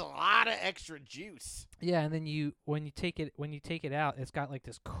hams? there was a lot of extra juice. Yeah, and then when you take it out, it's got like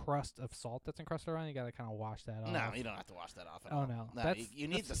this crust of salt that's encrusted around. You gotta kind of wash that off. No, you don't have to wash that off at Oh, all. no. No, That's- you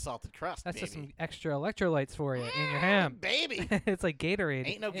need the salted crust, That's baby. just some extra electrolytes for you in your ham. Baby. It's like Gatorade.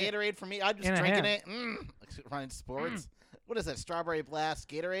 Ain't no It- Gatorade for me. I'm just in a drinking ham. it. Running sports. What is that? Strawberry Blast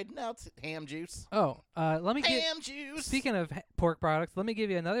Gatorade? No, it's ham juice. Oh, let me get. Ham juice. Speaking of pork products, let me give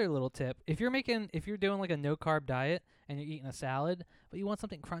you another little tip. If you're doing like a no carb diet and you're eating a salad, but you want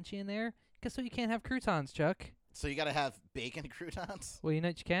something crunchy in there, guess what? You can't have croutons, Chuck. So you got to have bacon croutons? Well, you know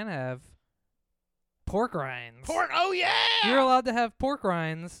what you can have? Pork rinds. Pork. Oh, yeah. You're allowed to have pork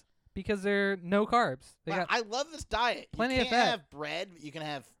rinds because they're no carbs. They Wow, got, I love this diet. plenty you of can't fat. have bread. But you can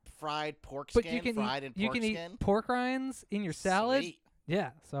have fried pork but skin, you can fried eat, and you pork can eat skin. pork rinds in your salad. Sweet.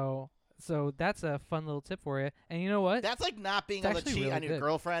 Yeah, so that's a fun little tip for you. And you know what? That's like not being It's able to actually cheat really on your good.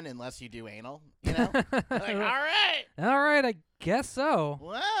 girlfriend unless you do anal. You know? Like, all right. All right, I guess so.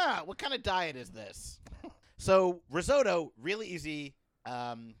 Wow. What kind of diet is this? So risotto, really easy.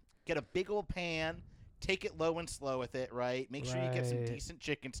 Get a big old pan. Take it low and slow with it, right? Make sure you get some Right. decent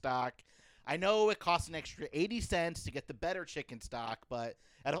chicken stock. I know it costs an extra 80 cents to get the better chicken stock, but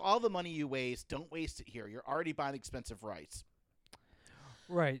out of all the money you waste, don't waste it here. You're already buying expensive rice.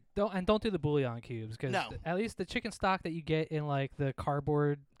 Right. Don't do the bouillon cubes because No. at least the chicken stock that you get in like the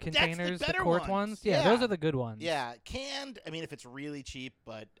cardboard containers, the better quart ones. yeah, Yeah. those are the good ones. Yeah, canned, I mean, if it's really cheap,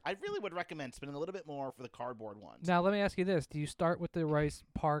 but I really would recommend spending a little bit more for the cardboard ones. Now let me ask you this: do you start with the rice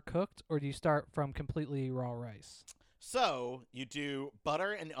par cooked, or do you start from completely raw rice? So you do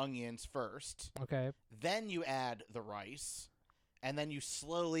butter and onions first, Okay. then you add the rice, and then you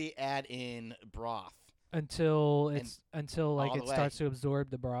slowly add in broth. Until And like all it the way. starts to absorb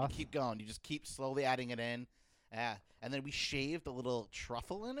the You broth. keep going. You just keep slowly adding it in. Yeah. And then we shaved a little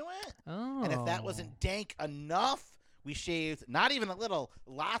truffle into it. Oh. And if that wasn't dank enough, we shaved not even a little,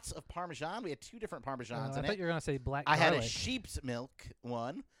 lots of Parmesan. We had 2 different Parmesans I in thought it. you were gonna say black I had garlic. a sheep's milk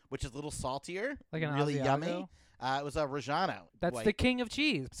one, which is a little saltier, Like an really yummy. Asiago? It was a Reggiano. That's white. the king of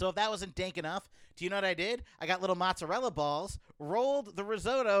cheese. So if that wasn't dank enough, do you know what I did? I got little mozzarella balls, rolled the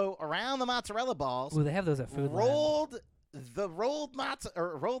risotto around the mozzarella balls, Ooh, they have those at Foodland.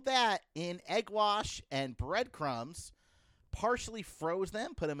 rolled that in egg wash and breadcrumbs, partially froze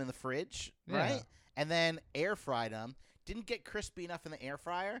them, put them in the fridge, Yeah. right? And then air fried them. Didn't get crispy enough in the air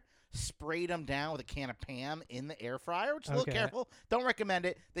fryer. Sprayed them down with a can of Pam in the air fryer, which is a little Okay. careful. Don't recommend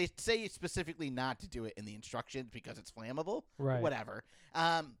it. They say specifically not to do it in the instructions because it's flammable. Right. Whatever.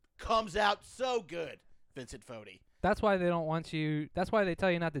 Comes out so good, Vincent Fodi. That's why they don't want you. That's why they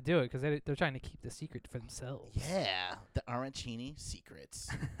tell you not to do it because they're trying to keep the secret for themselves. Yeah, the arancini secrets.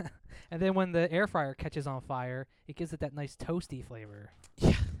 And then when the air fryer catches on fire, it gives it that nice toasty flavor.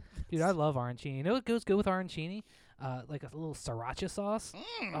 Yeah. Dude, I love arancini. You know what goes good with arancini? Like a little sriracha sauce.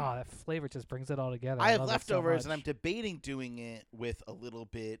 Mm. Oh, that flavor just brings it all together. I have love it so leftovers, and I'm much. debating doing it with a little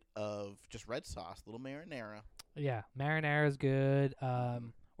bit of just red sauce, a little marinara. Yeah, marinara is good.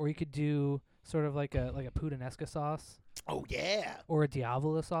 Or you could do sort of like a puttanesca sauce Oh yeah. or a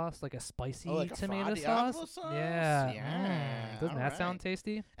diavola sauce, like a spicy Oh, like a tomato fried sauce. Diavola sauce? Yeah. Yeah, Doesn't that sound alright.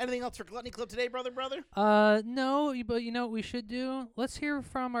 tasty? Anything else for Gluttony Club today, brother? No, but you know what we should do? Let's hear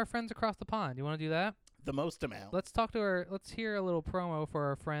from our friends across the pond. You want to do that? The most amount. Let's let's hear a little promo for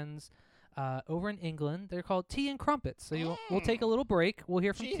our friends over in England. They're called Tea and Crumpets. So we'll take a little break. We'll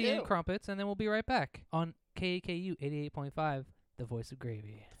hear from Tea and Gee-hoo. Crumpets, and then we'll be right back on KAKU 88.5, the voice of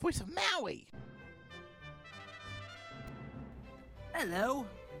gravy. Voice of Maui. Hello.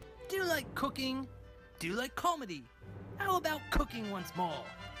 Do you like cooking? Do you like comedy? How about cooking once more?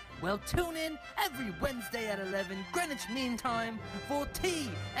 Well, tune in every Wednesday at 11 Greenwich Mean Time for Tea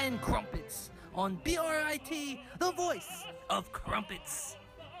and Crumpets on BRIT, the voice of Crumpets.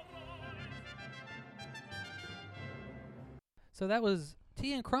 So that was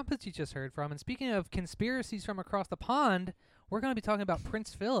Tea and Crumpets you just heard from. And speaking of conspiracies from across the pond, We're going to be talking about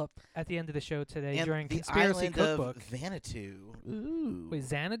Prince Philip at the end of the show today And during the Conspiracy island Cookbook. of Vanuatu. Ooh. Wait,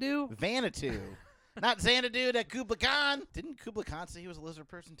 Xanadu? Vanuatu. Not Xanadu at Kublai Khan. Didn't Kublai Khan say he was a lizard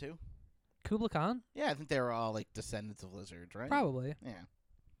person too? Kublai Khan? Yeah, I think they were all like descendants of lizards, right? Probably. Yeah.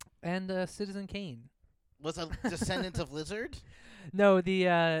 And Citizen Kane. Was a descendant of lizard? No,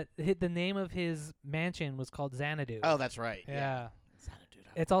 the name of his mansion was called Xanadu. Oh, that's right. Yeah. Xanadu.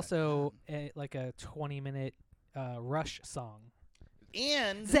 It's also like a 20-minute Rush song.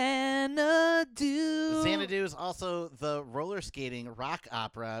 And Xanadu. Xanadu is also the roller skating rock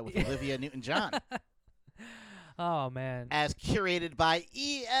opera with Olivia Newton-John, Oh, man. as curated by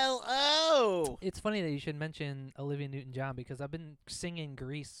ELO. It's funny that you should mention Olivia Newton-John because I've been singing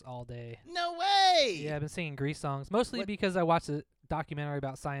Grease all day. No way. Yeah, I've been singing Grease songs, mostly What- because I watched a documentary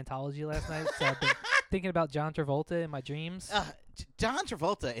about Scientology last night, so I've been thinking about John Travolta in my dreams. John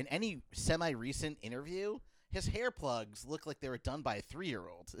Travolta, in any semi-recent interview, his hair plugs look like they were done by a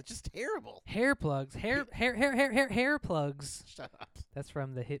 3-year-old. It's just terrible. Hair plugs. Hair plugs. Shut up. That's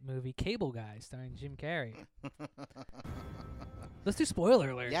from the hit movie Cable Guy starring Jim Carrey. Let's do spoiler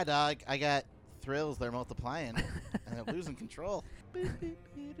alert. Yeah, dog. I got thrills. They're multiplying, and I'm losing control.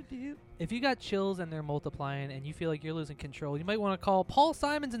 If you got chills and they're multiplying and you feel like you're losing control, you might want to call Paul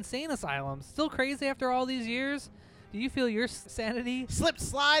Simon's Insane Asylum. Still crazy after all these years? Do you feel your sanity Slip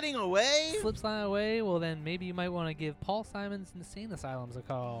sliding away. slips on away? Well, then maybe you might want to give Paul Simon's Insane Asylums a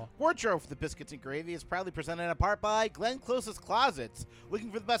call. Wardrobe for the Biscuits and Gravy is proudly presented in part by Glenn Close's Closets.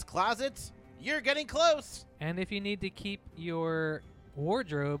 Looking for the best closets? You're getting close. And if you need to keep your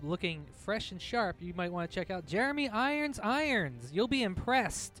wardrobe looking fresh and sharp, you might want to check out Jeremy Irons Irons. You'll be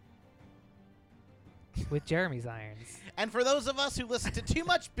impressed with Jeremy's irons. And for those of us who listen to too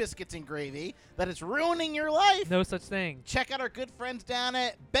much Biscuits and Gravy, that is ruining your life, No such thing. check out our good friends down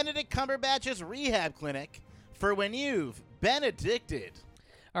at Benedict Cumberbatch's Rehab Clinic for when you've been addicted.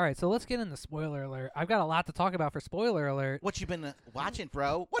 All right, so let's get into spoiler alert. I've got a lot to talk about for spoiler alert. What you been watching,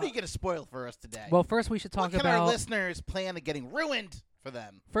 bro? What are you going to spoil for us today? Well, first we should what talk can our about. listeners plan on getting ruined for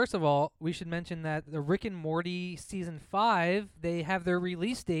them? First of all, we should mention that the Rick and Morty season 5, they have their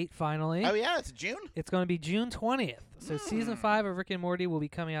release date finally. Oh, yeah, it's June? It's going to be June 20th. So season 5 of Rick and Morty will be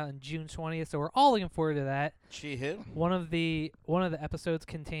coming out on June 20th. So we're all looking forward to that. She who? One of the episodes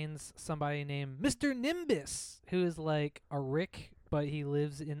contains somebody named Mr. Nimbus, who is like a Rick, but he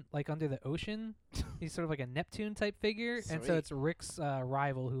lives in like under the ocean. He's sort of like a Neptune type figure, and so Sweet. it's Rick's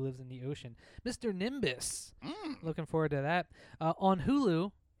rival who lives in the ocean, Mr. Nimbus. Mm. Looking forward to that. On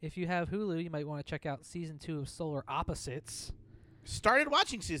Hulu, if you have Hulu, you might want to check out season 2 of Solar Opposites. Started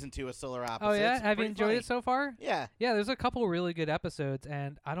watching season 2 of Solar Opposites. Oh yeah, have you Pretty enjoyed funny. it so far? Yeah. Yeah, there's a couple really good episodes,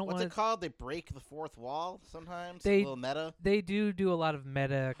 and I don't What's want it to. called? They break the fourth wall sometimes? They- a little meta? They do a lot of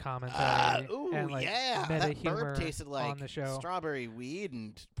meta commentary Ooh, and like yeah. meta That humor burp tasted like on the show. strawberry weed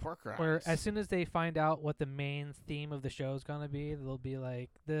and pork rinds. Where as soon as they find out what the main theme of the show is gonna be, they'll be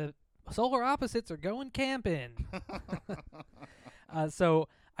like, the Solar Opposites are going camping. So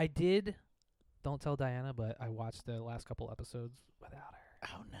I did. Don't tell Diana, but I watched the last couple episodes without her.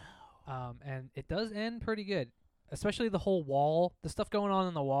 Oh, no. And it does end pretty good. Especially the whole wall, the stuff going on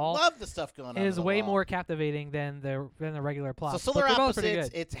in the wall Love the stuff going on. is in the way wall. more captivating than the regular plot. So But Solar they're both pretty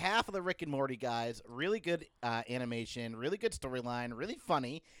Opposites, good. it's half of the Rick and Morty guys. Really good animation, really good storyline, really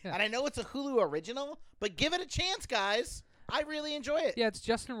funny. Yeah. And I know it's a Hulu original, but give it a chance, guys. I really enjoy it. Yeah, it's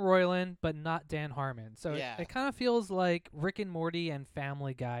Justin Roiland, but not Dan Harmon. So Yeah. it kind of feels like Rick and Morty and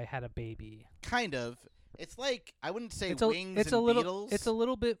Family Guy had a baby. Kind of. It's like, I wouldn't say It's Wings it's and a little Beatles. it's a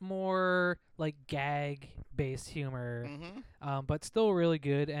little bit more like gag based humor, Mhm. but still really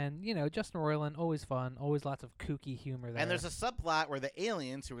good. And you know, Justin Roiland, always fun, always lots of kooky humor there. And there's a subplot where the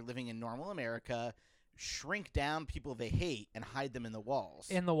aliens who are living in normal America shrink down people they hate and hide them in the walls.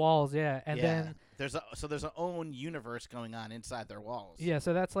 in the walls, yeah, and Yeah. then there's an own universe going on inside their walls. yeah,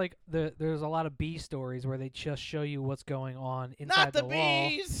 so that's like there's a lot of B stories where they just show you what's going on inside Not the wall.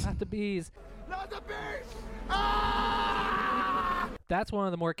 bees! Not the bees. Not the bees! Ah! That's one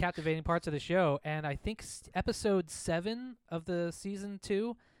of the more captivating parts of the show, and I think episode 7 of the season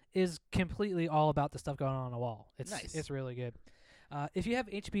 2 is completely all about the stuff going on the wall. It's Nice. It's really good. If you have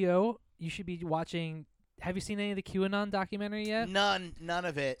HBO, you should be watching. Have you seen any of the QAnon documentary yet? None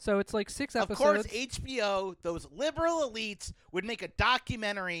of it. So it's like 6 Of episodes. course, HBO, those liberal elites, would make a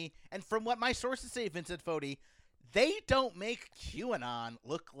documentary, and from what my sources say, Vincent Fodi, they don't make QAnon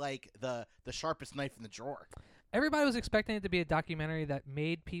look like the sharpest knife in the drawer. Everybody was expecting it to be a documentary that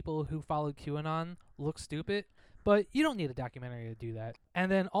made people who followed QAnon look stupid, But you don't need a documentary to do that.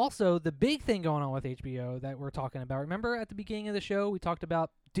 And then also the big thing going on with HBO that we're talking about. Remember at the beginning of the show we talked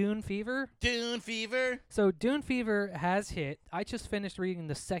about Dune Fever? Dune Fever. So Dune Fever has hit. I just finished reading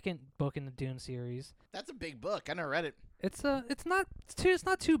the second book in the Dune series. That's a big book. I never read it. It's not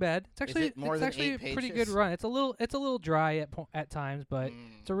too bad. It's actually it more it's than actually 8 a pretty good pages? run. It's a little dry at times, but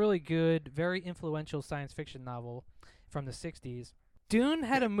it's a really good, very influential science fiction novel from the 60s. Dune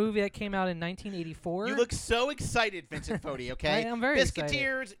had a movie that came out in 1984. You look so excited, Vincent Fodi, okay? I am very excited.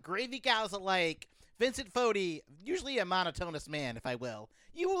 Biscuiteers, gravy gals alike. Vincent Fodi, usually a monotonous man, if I will.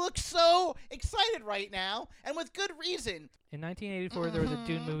 You look so excited right now, and with good reason. In 1984, there was a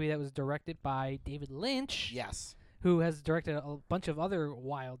Dune movie that was directed by David Lynch, Yes. who has directed a bunch of other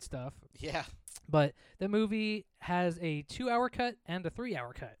wild stuff. Yeah. But the movie has a 2-hour cut and a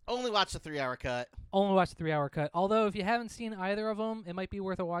 3-hour cut. Only watch the 3-hour cut. Only watch the 3-hour cut. Although, if you haven't seen either of them, it might be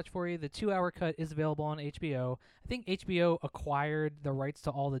worth a watch for you. The 2-hour cut is available on HBO. I think HBO acquired the rights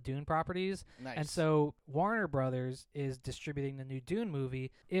to all the Dune properties. Nice. And so Warner Brothers is distributing the new Dune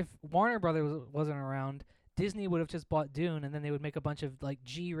movie. If Warner Brothers wasn't around, Disney would have just bought Dune, and then they would make a bunch of like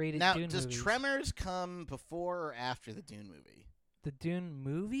G-rated Now, Dune does movies. Tremors come before or after the Dune movie? The Dune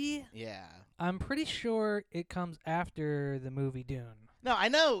movie? Yeah. I'm pretty sure it comes after the movie Dune. No, I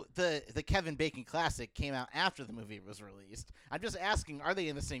know the Kevin Bacon classic came out after the movie was released. I'm just asking, are they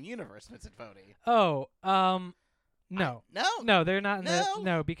in the same universe, Vincent Fodi? Oh, no. No? No, they're not in No?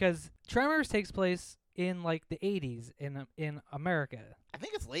 no, because Tremors takes place in like the 80s in America. I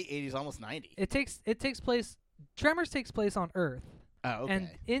think it's late 80s, almost 90. It takes place Tremors takes place on Earth. Oh, okay. And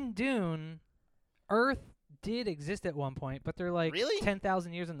in Dune, Earth did exist at one point, but they're like Really?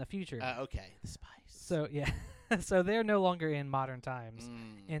 10,000 years in the future. Okay. The spice. So, yeah. So they're no longer in modern times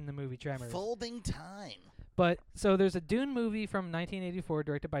in the movie Tremors. Folding time. But so there's a Dune movie from 1984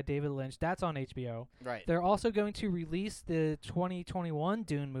 directed by David Lynch. That's on HBO. Right. They're also going to release the 2021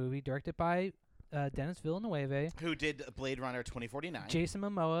 Dune movie directed by Denis Villeneuve, Who did Blade Runner 2049? Jason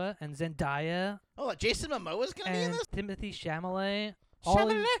Momoa, and Zendaya, Oh, Jason Momoa's going to be in and this? Timothy Chalamet.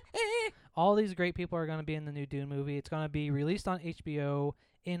 Chalamet. All these great people are going to be in the new Dune movie. It's going to be released on HBO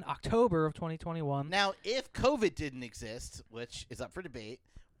in October of 2021. Now, if COVID didn't exist, which is up for debate,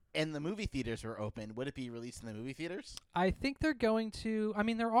 and the movie theaters were open, would it be released in the movie theaters? I think they're going to. I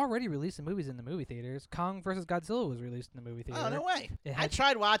mean, they're already releasing movies in the movie theaters. Kong vs. Godzilla was released in the movie theater. Oh, no way. It I had-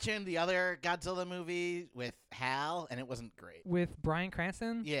 tried watching the other Godzilla movie with Hal, and it wasn't great. With Bryan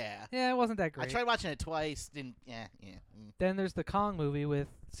Cranston? Yeah. Yeah, it wasn't that I great. tried watching it twice. Didn't. Yeah. Then there's the Kong movie with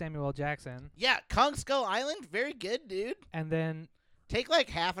Samuel L. Jackson. Yeah, Kong Skull Island, very good, dude. And then Take like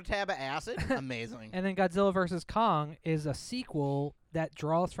half a tab of acid. Amazing. Godzilla vs. Kong is a sequel that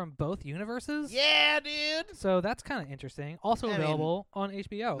draws from both universes. Yeah, dude. So that's kind of interesting. Also I mean, available on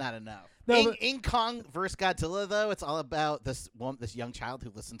HBO. Not enough. No, in Kong vs. Godzilla, though, it's all about this young child who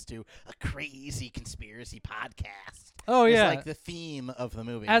listens to a crazy conspiracy podcast. Oh It's yeah. like the theme of the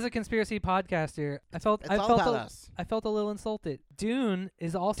movie. As a conspiracy podcaster, it's all about us. I felt a little insulted. Dune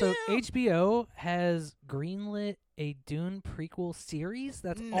is also Dune! HBO has greenlit a Dune prequel series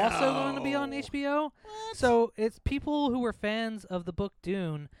that's also going to be on No. HBO. What? So it's people who were fans of the book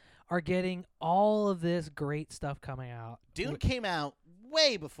Dune are getting all of this great stuff coming out. Dune came out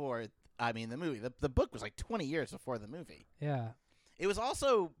way before. I mean, the movie. The book was like 20 years before the movie. Yeah. It was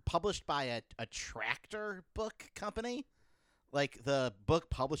also published by a tractor book company. Like the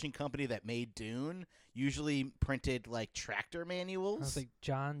book publishing company that made Dune usually printed like tractor I manuals. was like,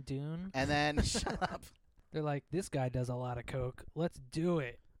 John Dune? And then shut up. They're like, this guy does a lot of coke. Let's do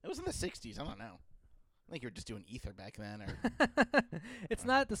it. It was in the 60s. I don't know. I think you were just doing ether back then. Or It's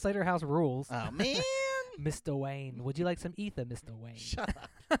not the Cider House rules. oh man, Mr. Wayne, would you like some ether, Mr. Wayne? shut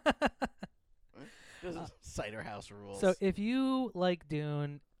up. This is Cider House rules. So if you like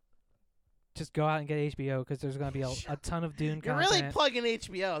Dune, just go out and get HBO because there's going to be a ton of Dune you're content. really plugging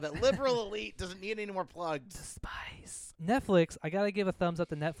HBO. That liberal elite doesn't need any more plugs. Spice. Netflix, I got to give a thumbs up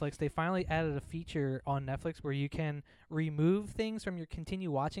to Netflix. They finally added a feature on Netflix where you can remove things from your continue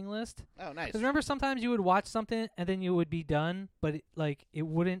watching list. Oh, nice. Because remember, sometimes you would watch something and then you would be done, but it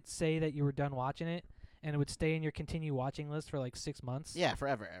wouldn't say that you were done watching it, and it would stay in your continue watching list for like 6 months. Yeah,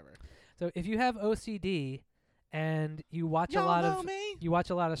 forever, ever. So if you have OCD and you watch Y'all a lot know of me. you watch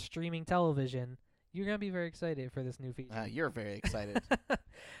a lot of streaming television, you're gonna be very excited for this new feature. You're very excited.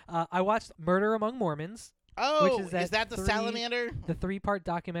 I watched Murder Among Mormons. Oh, is that that the salamander? the 3-part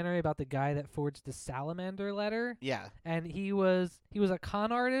documentary about the guy that forged the salamander letter. Yeah. And he was a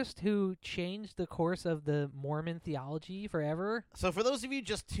con artist who changed the course of the Mormon theology forever. So for those of you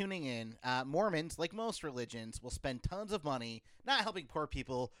just tuning in, Mormons, like most religions, will spend tons of money not helping poor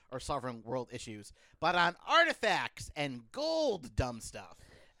people or solving world issues, but on artifacts and gold, dumb stuff.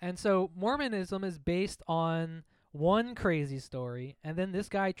 And so Mormonism is based on one crazy story, and then this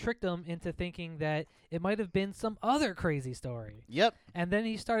guy tricked him into thinking that it might have been some other crazy story. Yep. And then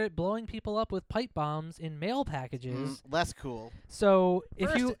he started blowing people up with pipe bombs in mail packages. Less cool. So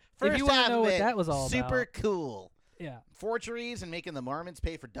if you want to half know of what it, that was all super about, cool. yeah. Forgeries and making the Mormons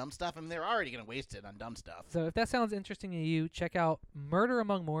pay for dumb stuff. I mean, they're already going to waste it on dumb stuff. So if that sounds interesting to you, check out Murder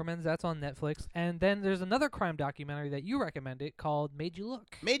Among Mormons. That's on Netflix. And then there's another crime documentary that you recommended called Made You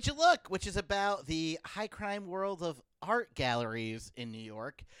Look. Made You Look, which is about the high crime world of art galleries in New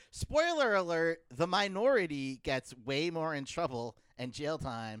York. Spoiler alert, the minority gets way more in trouble and jail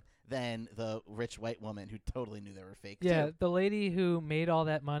time than the rich white woman who totally knew they were fake, Yeah, too. the lady who made all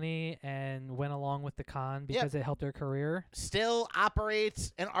that money and went along with the con because it helped her career. Still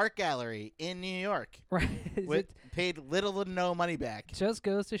operates an art gallery in New York. Right. With paid little to no money back. Just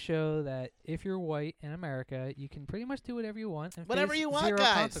goes to show that if you're white in America, you can pretty much do whatever you want and Whatever face you want, zero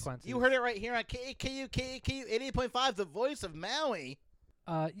guys. consequences. You heard it right here on KAKU 88.5, the voice of Maui.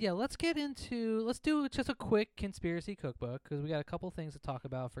 Let's do just a quick conspiracy cookbook because we got a couple things to talk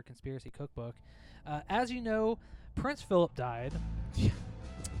about for conspiracy cookbook. As you know, Prince Philip died,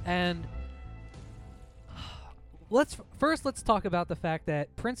 and let's talk about the fact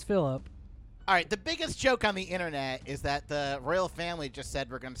that Prince Philip. All right, the biggest joke on the internet is that the royal family just said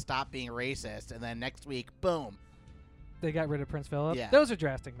we're going to stop being racist, and then next week, boom. They got rid of Prince Philip. Yeah. Those are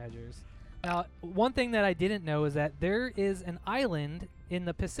drastic measures. Now, one thing that I didn't know is that there is an island in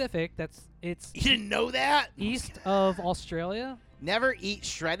the Pacific You didn't know that? east of Australia. Never eat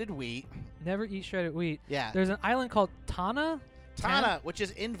shredded wheat. Never eat shredded wheat. Yeah. There's an island called Tana. Tana, which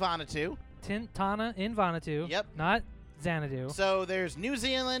is in Vanuatu. Tana in Vanuatu. Yep. Not Xanadu. So there's New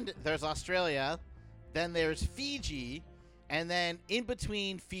Zealand, there's Australia, then there's Fiji, and then in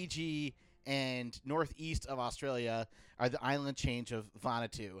between Fiji and northeast of Australia are the island chains of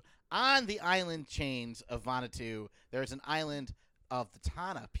Vanuatu. On the island chains of Vanuatu, there's an island of the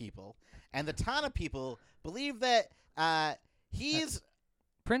Tana people, and the Tana people believe that he's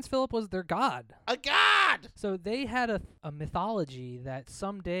Prince Philip was their god. a god. So they had a mythology that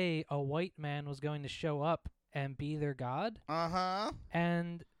someday a white man was going to show up and be their god. Uh-huh.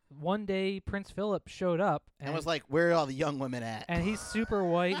 And one day Prince Philip showed up And was like, where are all the young women at? and he's super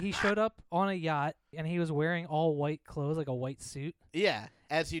white. He showed up on a yacht and he was wearing all white clothes, like a white suit. Yeah,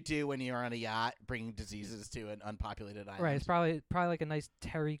 as you do when you're on a yacht bringing diseases to an unpopulated island. Right. It's probably like a nice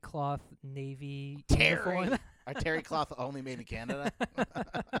terry cloth navy Terry. uniform. A terry cloth only made in Canada.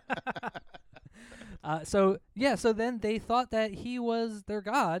 So then they thought that he was their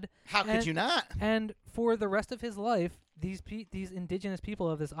god. How could you not? And for the rest of his life, these indigenous people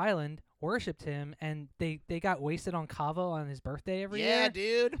of this island worshipped him, and they got wasted on kava on his birthday every year. Yeah,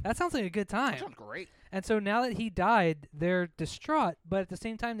 dude. That sounds like a good time. That sounds great. And so now that he died, they're distraught, but at the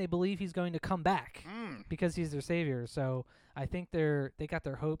same time, they believe he's going to come back because he's their savior. So I think they got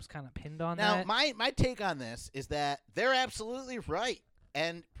their hopes kind of pinned on Now, that. my take on this is that they're absolutely right.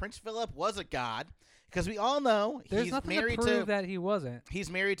 And Prince Philip was a god because we all know There's he's nothing married to prove that he wasn't. he's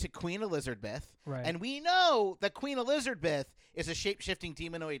married to Queen Elizabeth. Right. And we know that Queen Elizabeth is a shape-shifting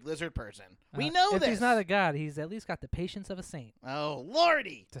demonoid lizard person. We know if this. he's not a god, he's at least got the patience of a saint Oh,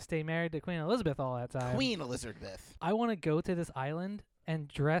 lordy. to stay married to Queen Elizabeth all that time. Queen Elizabeth. I want to go to this island and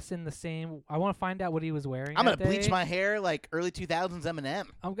dress in the same. I want to find out what he was wearing. I'm going going to to bleach my hair like early 2000s Eminem.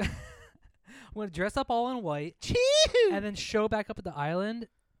 I'm going to dress up all in white Chee! and then show back up at the island,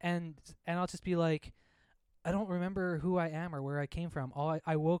 and I'll just be like, I don't remember who I am or where I came from.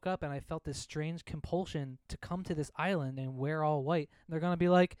 I woke up and I felt this strange compulsion to come to this island and wear all white. And they're going to be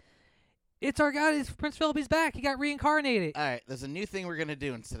like, it's our guy. It's Prince Philip. He's back. He got reincarnated. All right, there's a new thing we're going to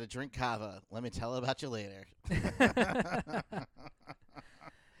do instead of drink kava. Let me tell about you later.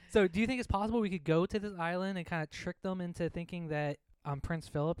 So do you think it's possible we could go to this island and kind of trick them into thinking that I'm Prince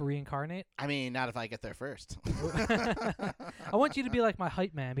Philip reincarnate? I mean, not if I get there first. I want you to be like my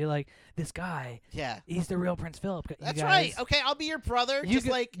hype man. Be like, this guy, Yeah. he's the real Prince Philip. You That's guys. right. Okay, I'll be your brother. You just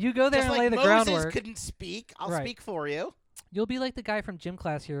go, like you go there just and like lay the Moses groundwork. couldn't speak. I'll Right. speak for you. You'll be like the guy from Gym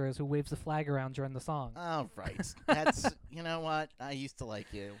Class Heroes who waves the flag around during the song. Oh, right. That's, you know what? I used to like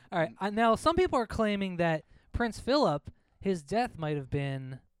you. All right. Now, some people are claiming that Prince Philip, his death might have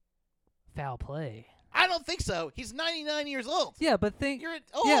been foul play. I don't think so. He's 99 years old. Yeah, but think You're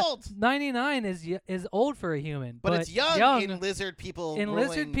yeah, old. 99 is old for a human, But it's young in lizard people. in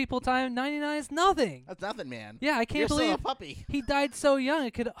lizard ruling- people time. 99 is nothing. That's nothing, man. Yeah, I can't You're still believe a puppy. he died so young.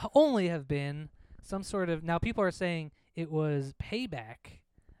 It could only have been some sort of. Now people are saying it was payback,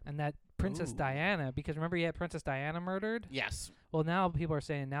 and that Princess Ooh. Diana, because remember he had Princess Diana murdered. Yes. Well, now people are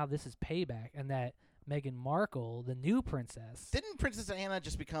saying now this is payback, and that Meghan Markle, the new princess, Didn't Princess Diana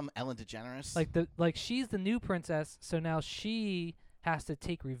just become Ellen DeGeneres? like she's the new princess, so now she has to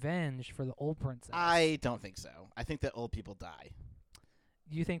take revenge for the old princess. I don't think so. I think that old people die.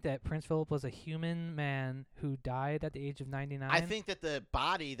 You think that Prince Philip was a human man who died at the age of 99? I think that the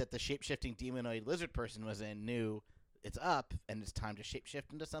body that the shape-shifting demonoid lizard person was in knew it's up and it's time to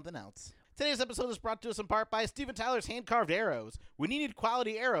shapeshift into something else. Today's episode is brought to us in part by Steven Tyler's hand-carved arrows. We needed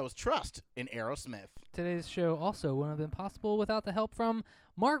quality arrows. Trust in Aerosmith. Today's show also wouldn't have been possible without the help from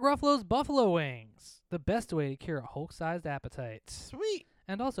Mark Ruffalo's Buffalo Wings, the best way to cure a Hulk-sized appetite. Sweet.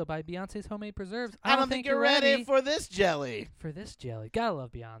 And also by Beyonce's homemade preserves. I don't think you're ready for this jelly. for this jelly. Gotta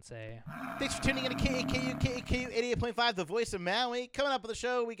love Beyonce. Thanks for tuning in to KAKU 88.5, the voice of Maui. Coming up on the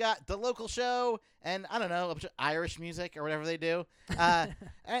show, we got the local show and, I don't know, a bunch of Irish music or whatever they do. And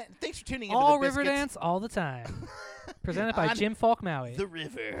thanks for tuning in All to the Biscuits. Riverdance all the time. Presented by On Jim Falk Maui. The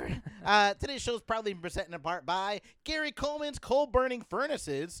river. Today's show is proudly presented in part by Gary Coleman's Coal Burning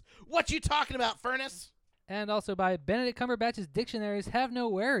Furnaces. What you talking about, furnace? And also by Benedict Cumberbatch's Dictionaries Have No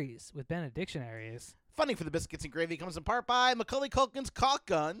Worries with Benedict Dictionaries. Funding for the Biscuits and Gravy comes in part by Macaulay Culkin's Caulk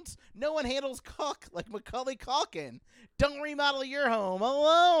Guns. No one handles caulk like Macaulay Culkin. Don't remodel your home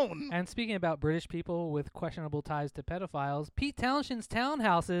alone. And speaking about British people with questionable ties to pedophiles, Pete Townshend's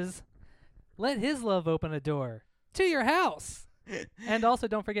Townhouses. Let his love open a door to your house. And also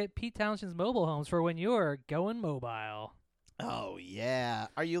don't forget Pete Townshend's mobile homes for when you're going mobile. Oh, yeah.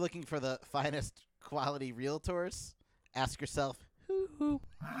 Are you looking for the finest quality realtors? Ask yourself, who?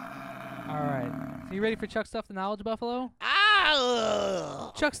 All right. So you ready for Chuck Stuff the Knowledge Buffalo?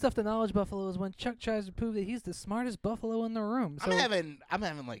 Ah! Chuck Stuff the Knowledge Buffalo is when Chuck tries to prove that he's the smartest buffalo in the room. So I'm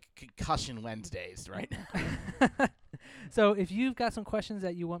having like concussion Wednesdays right now. So if you've got some questions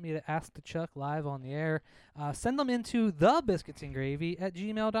that you want me to ask to Chuck live on the air, send them into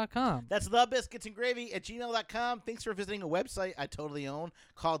thebiscuitsandgravy@gmail.com. That's thebiscuitsandgravy@gmail.com. Thanks for visiting a website I totally own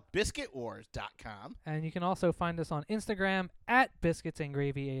called biscuitwars.com. And you can also find us on Instagram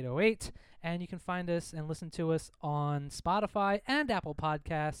 @biscuitsandgravy808. And you can find us and listen to us on Spotify and Apple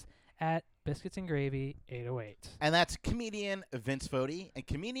Podcasts at Biscuits and Gravy 808. And that's comedian Vince Fodi and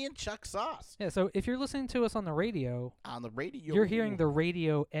comedian Chuck Sauce Yeah, so if you're listening to us on the radio, on the radio. you're hearing the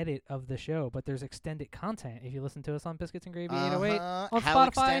radio edit of the show, but there's extended content if you listen to us on Biscuits and Gravy 808 on How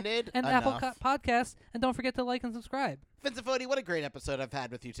Spotify extended? and Enough. Apple Podcasts. And don't forget to like and subscribe. Vincent Fodi, what a great episode I've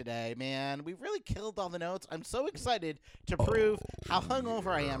had with you today, man. We've really killed all the notes. I'm so excited to prove how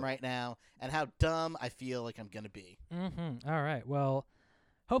hungover I am right now and how dumb I feel like I'm going to be. Mm-hmm. All right. Well,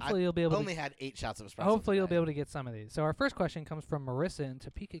 hopefully you'll be able Only to. had 8 shots of espresso. Hopefully you'll be today. able to get some of these. So our first question comes from Marissa in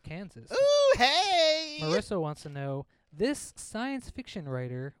Topeka, Kansas. Ooh, hey! Marissa wants to know, this science fiction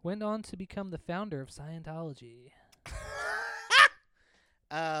writer went on to become the founder of Scientology.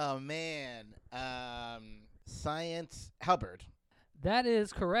 Oh, man. Science Hubbard. That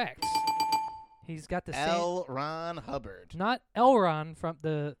is correct. He's got the same. L. Ron Hubbard. Not Elrond from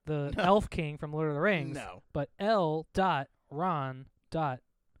the No. Elf King from Lord of the Rings. No. But L.Ron. Hubbard.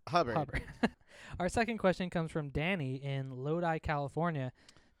 Hubbard. Our second question comes from Danny in Lodi, California.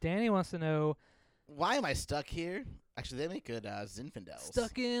 Danny wants to know, Why am I stuck here? Actually, they make good Zinfandels.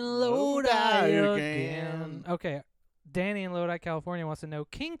 stuck in Lodi Lodi again. again. Okay, Danny in Lodi, California wants to know,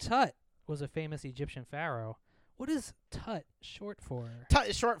 King Tut was a famous Egyptian pharaoh. What is Tut short for? Tut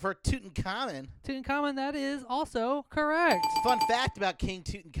is short for Tutankhamun. Tutankhamun, that is also correct. Fun fact about King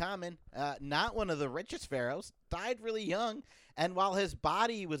Tutankhamun, not one of the richest pharaohs, died really young. And while his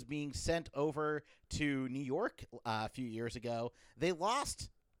body was being sent over to New York a few years ago, they lost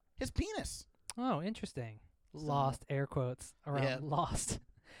his penis. Oh, interesting. So- Lost, air quotes, around Yeah. lost.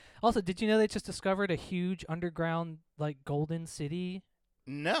 Also, did you know they just discovered a huge underground, like, golden city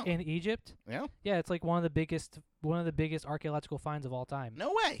No. in Egypt? Yeah? Yeah, it's like one of the biggest archaeological finds of all time. No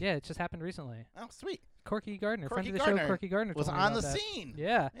way. Yeah, it just happened recently. Oh, sweet. Corky Gardner, friend Corky of the Gardner show, Corky Gardner Was told me on about the that. scene.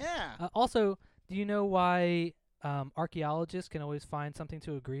 Yeah. Yeah. Also, do you know why archaeologists can always find something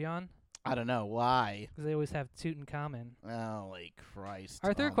to agree on? I don't know why. Because they always have Tutankhamun. Holy Christ.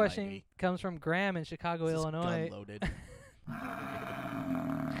 Our third question almighty. comes from Graham in Chicago, This is Illinois. gun-loaded.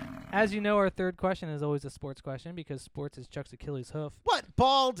 As you know, our third question is always a sports question because sports is Chuck's Achilles hoof. What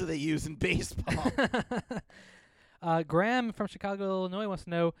ball do they use in baseball? Graham from Chicago, Illinois wants to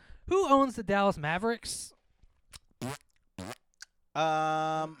know, who owns the Dallas Mavericks?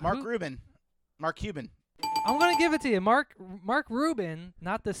 Mark Who- Rubin. Mark Cuban. I'm going to give it to you. Mark Rubin,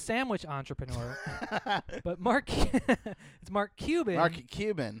 not the sandwich entrepreneur, but it's Mark Cuban Mark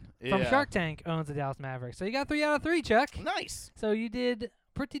Cuban. from Yeah. Shark Tank owns the Dallas Mavericks. So you got 3 out of 3, Chuck. Nice. So you did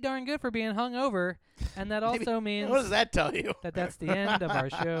pretty darn good for being hungover, and that Maybe- also means What does that tell you? that's the end of our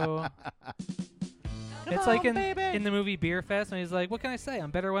show. Come It's on, like in baby. the movie Beer Fest, when he's like, "What can I say? I'm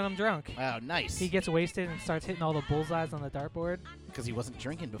better when I'm drunk." Oh, nice. He gets wasted and starts hitting all the bullseyes on the dartboard. Because he wasn't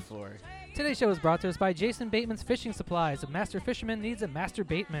drinking before. Today's show is brought to us by Jason Bateman's Fishing Supplies. A master fisherman needs a master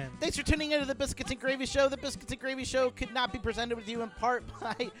baitman. Thanks for tuning into the Biscuits and Gravy Show. The Biscuits and Gravy Show could not be presented with you in part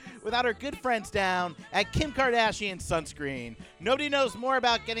without our good friends down at Kim Kardashian Sunscreen. Nobody knows more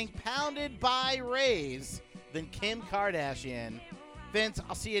about getting pounded by rays than Kim Kardashian. Vince,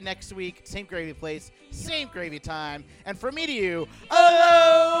 I'll see you next week. Same gravy place, same gravy time. And from me to you,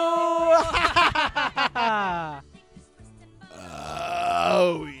 hello!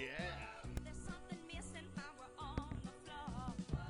 Oh, yeah.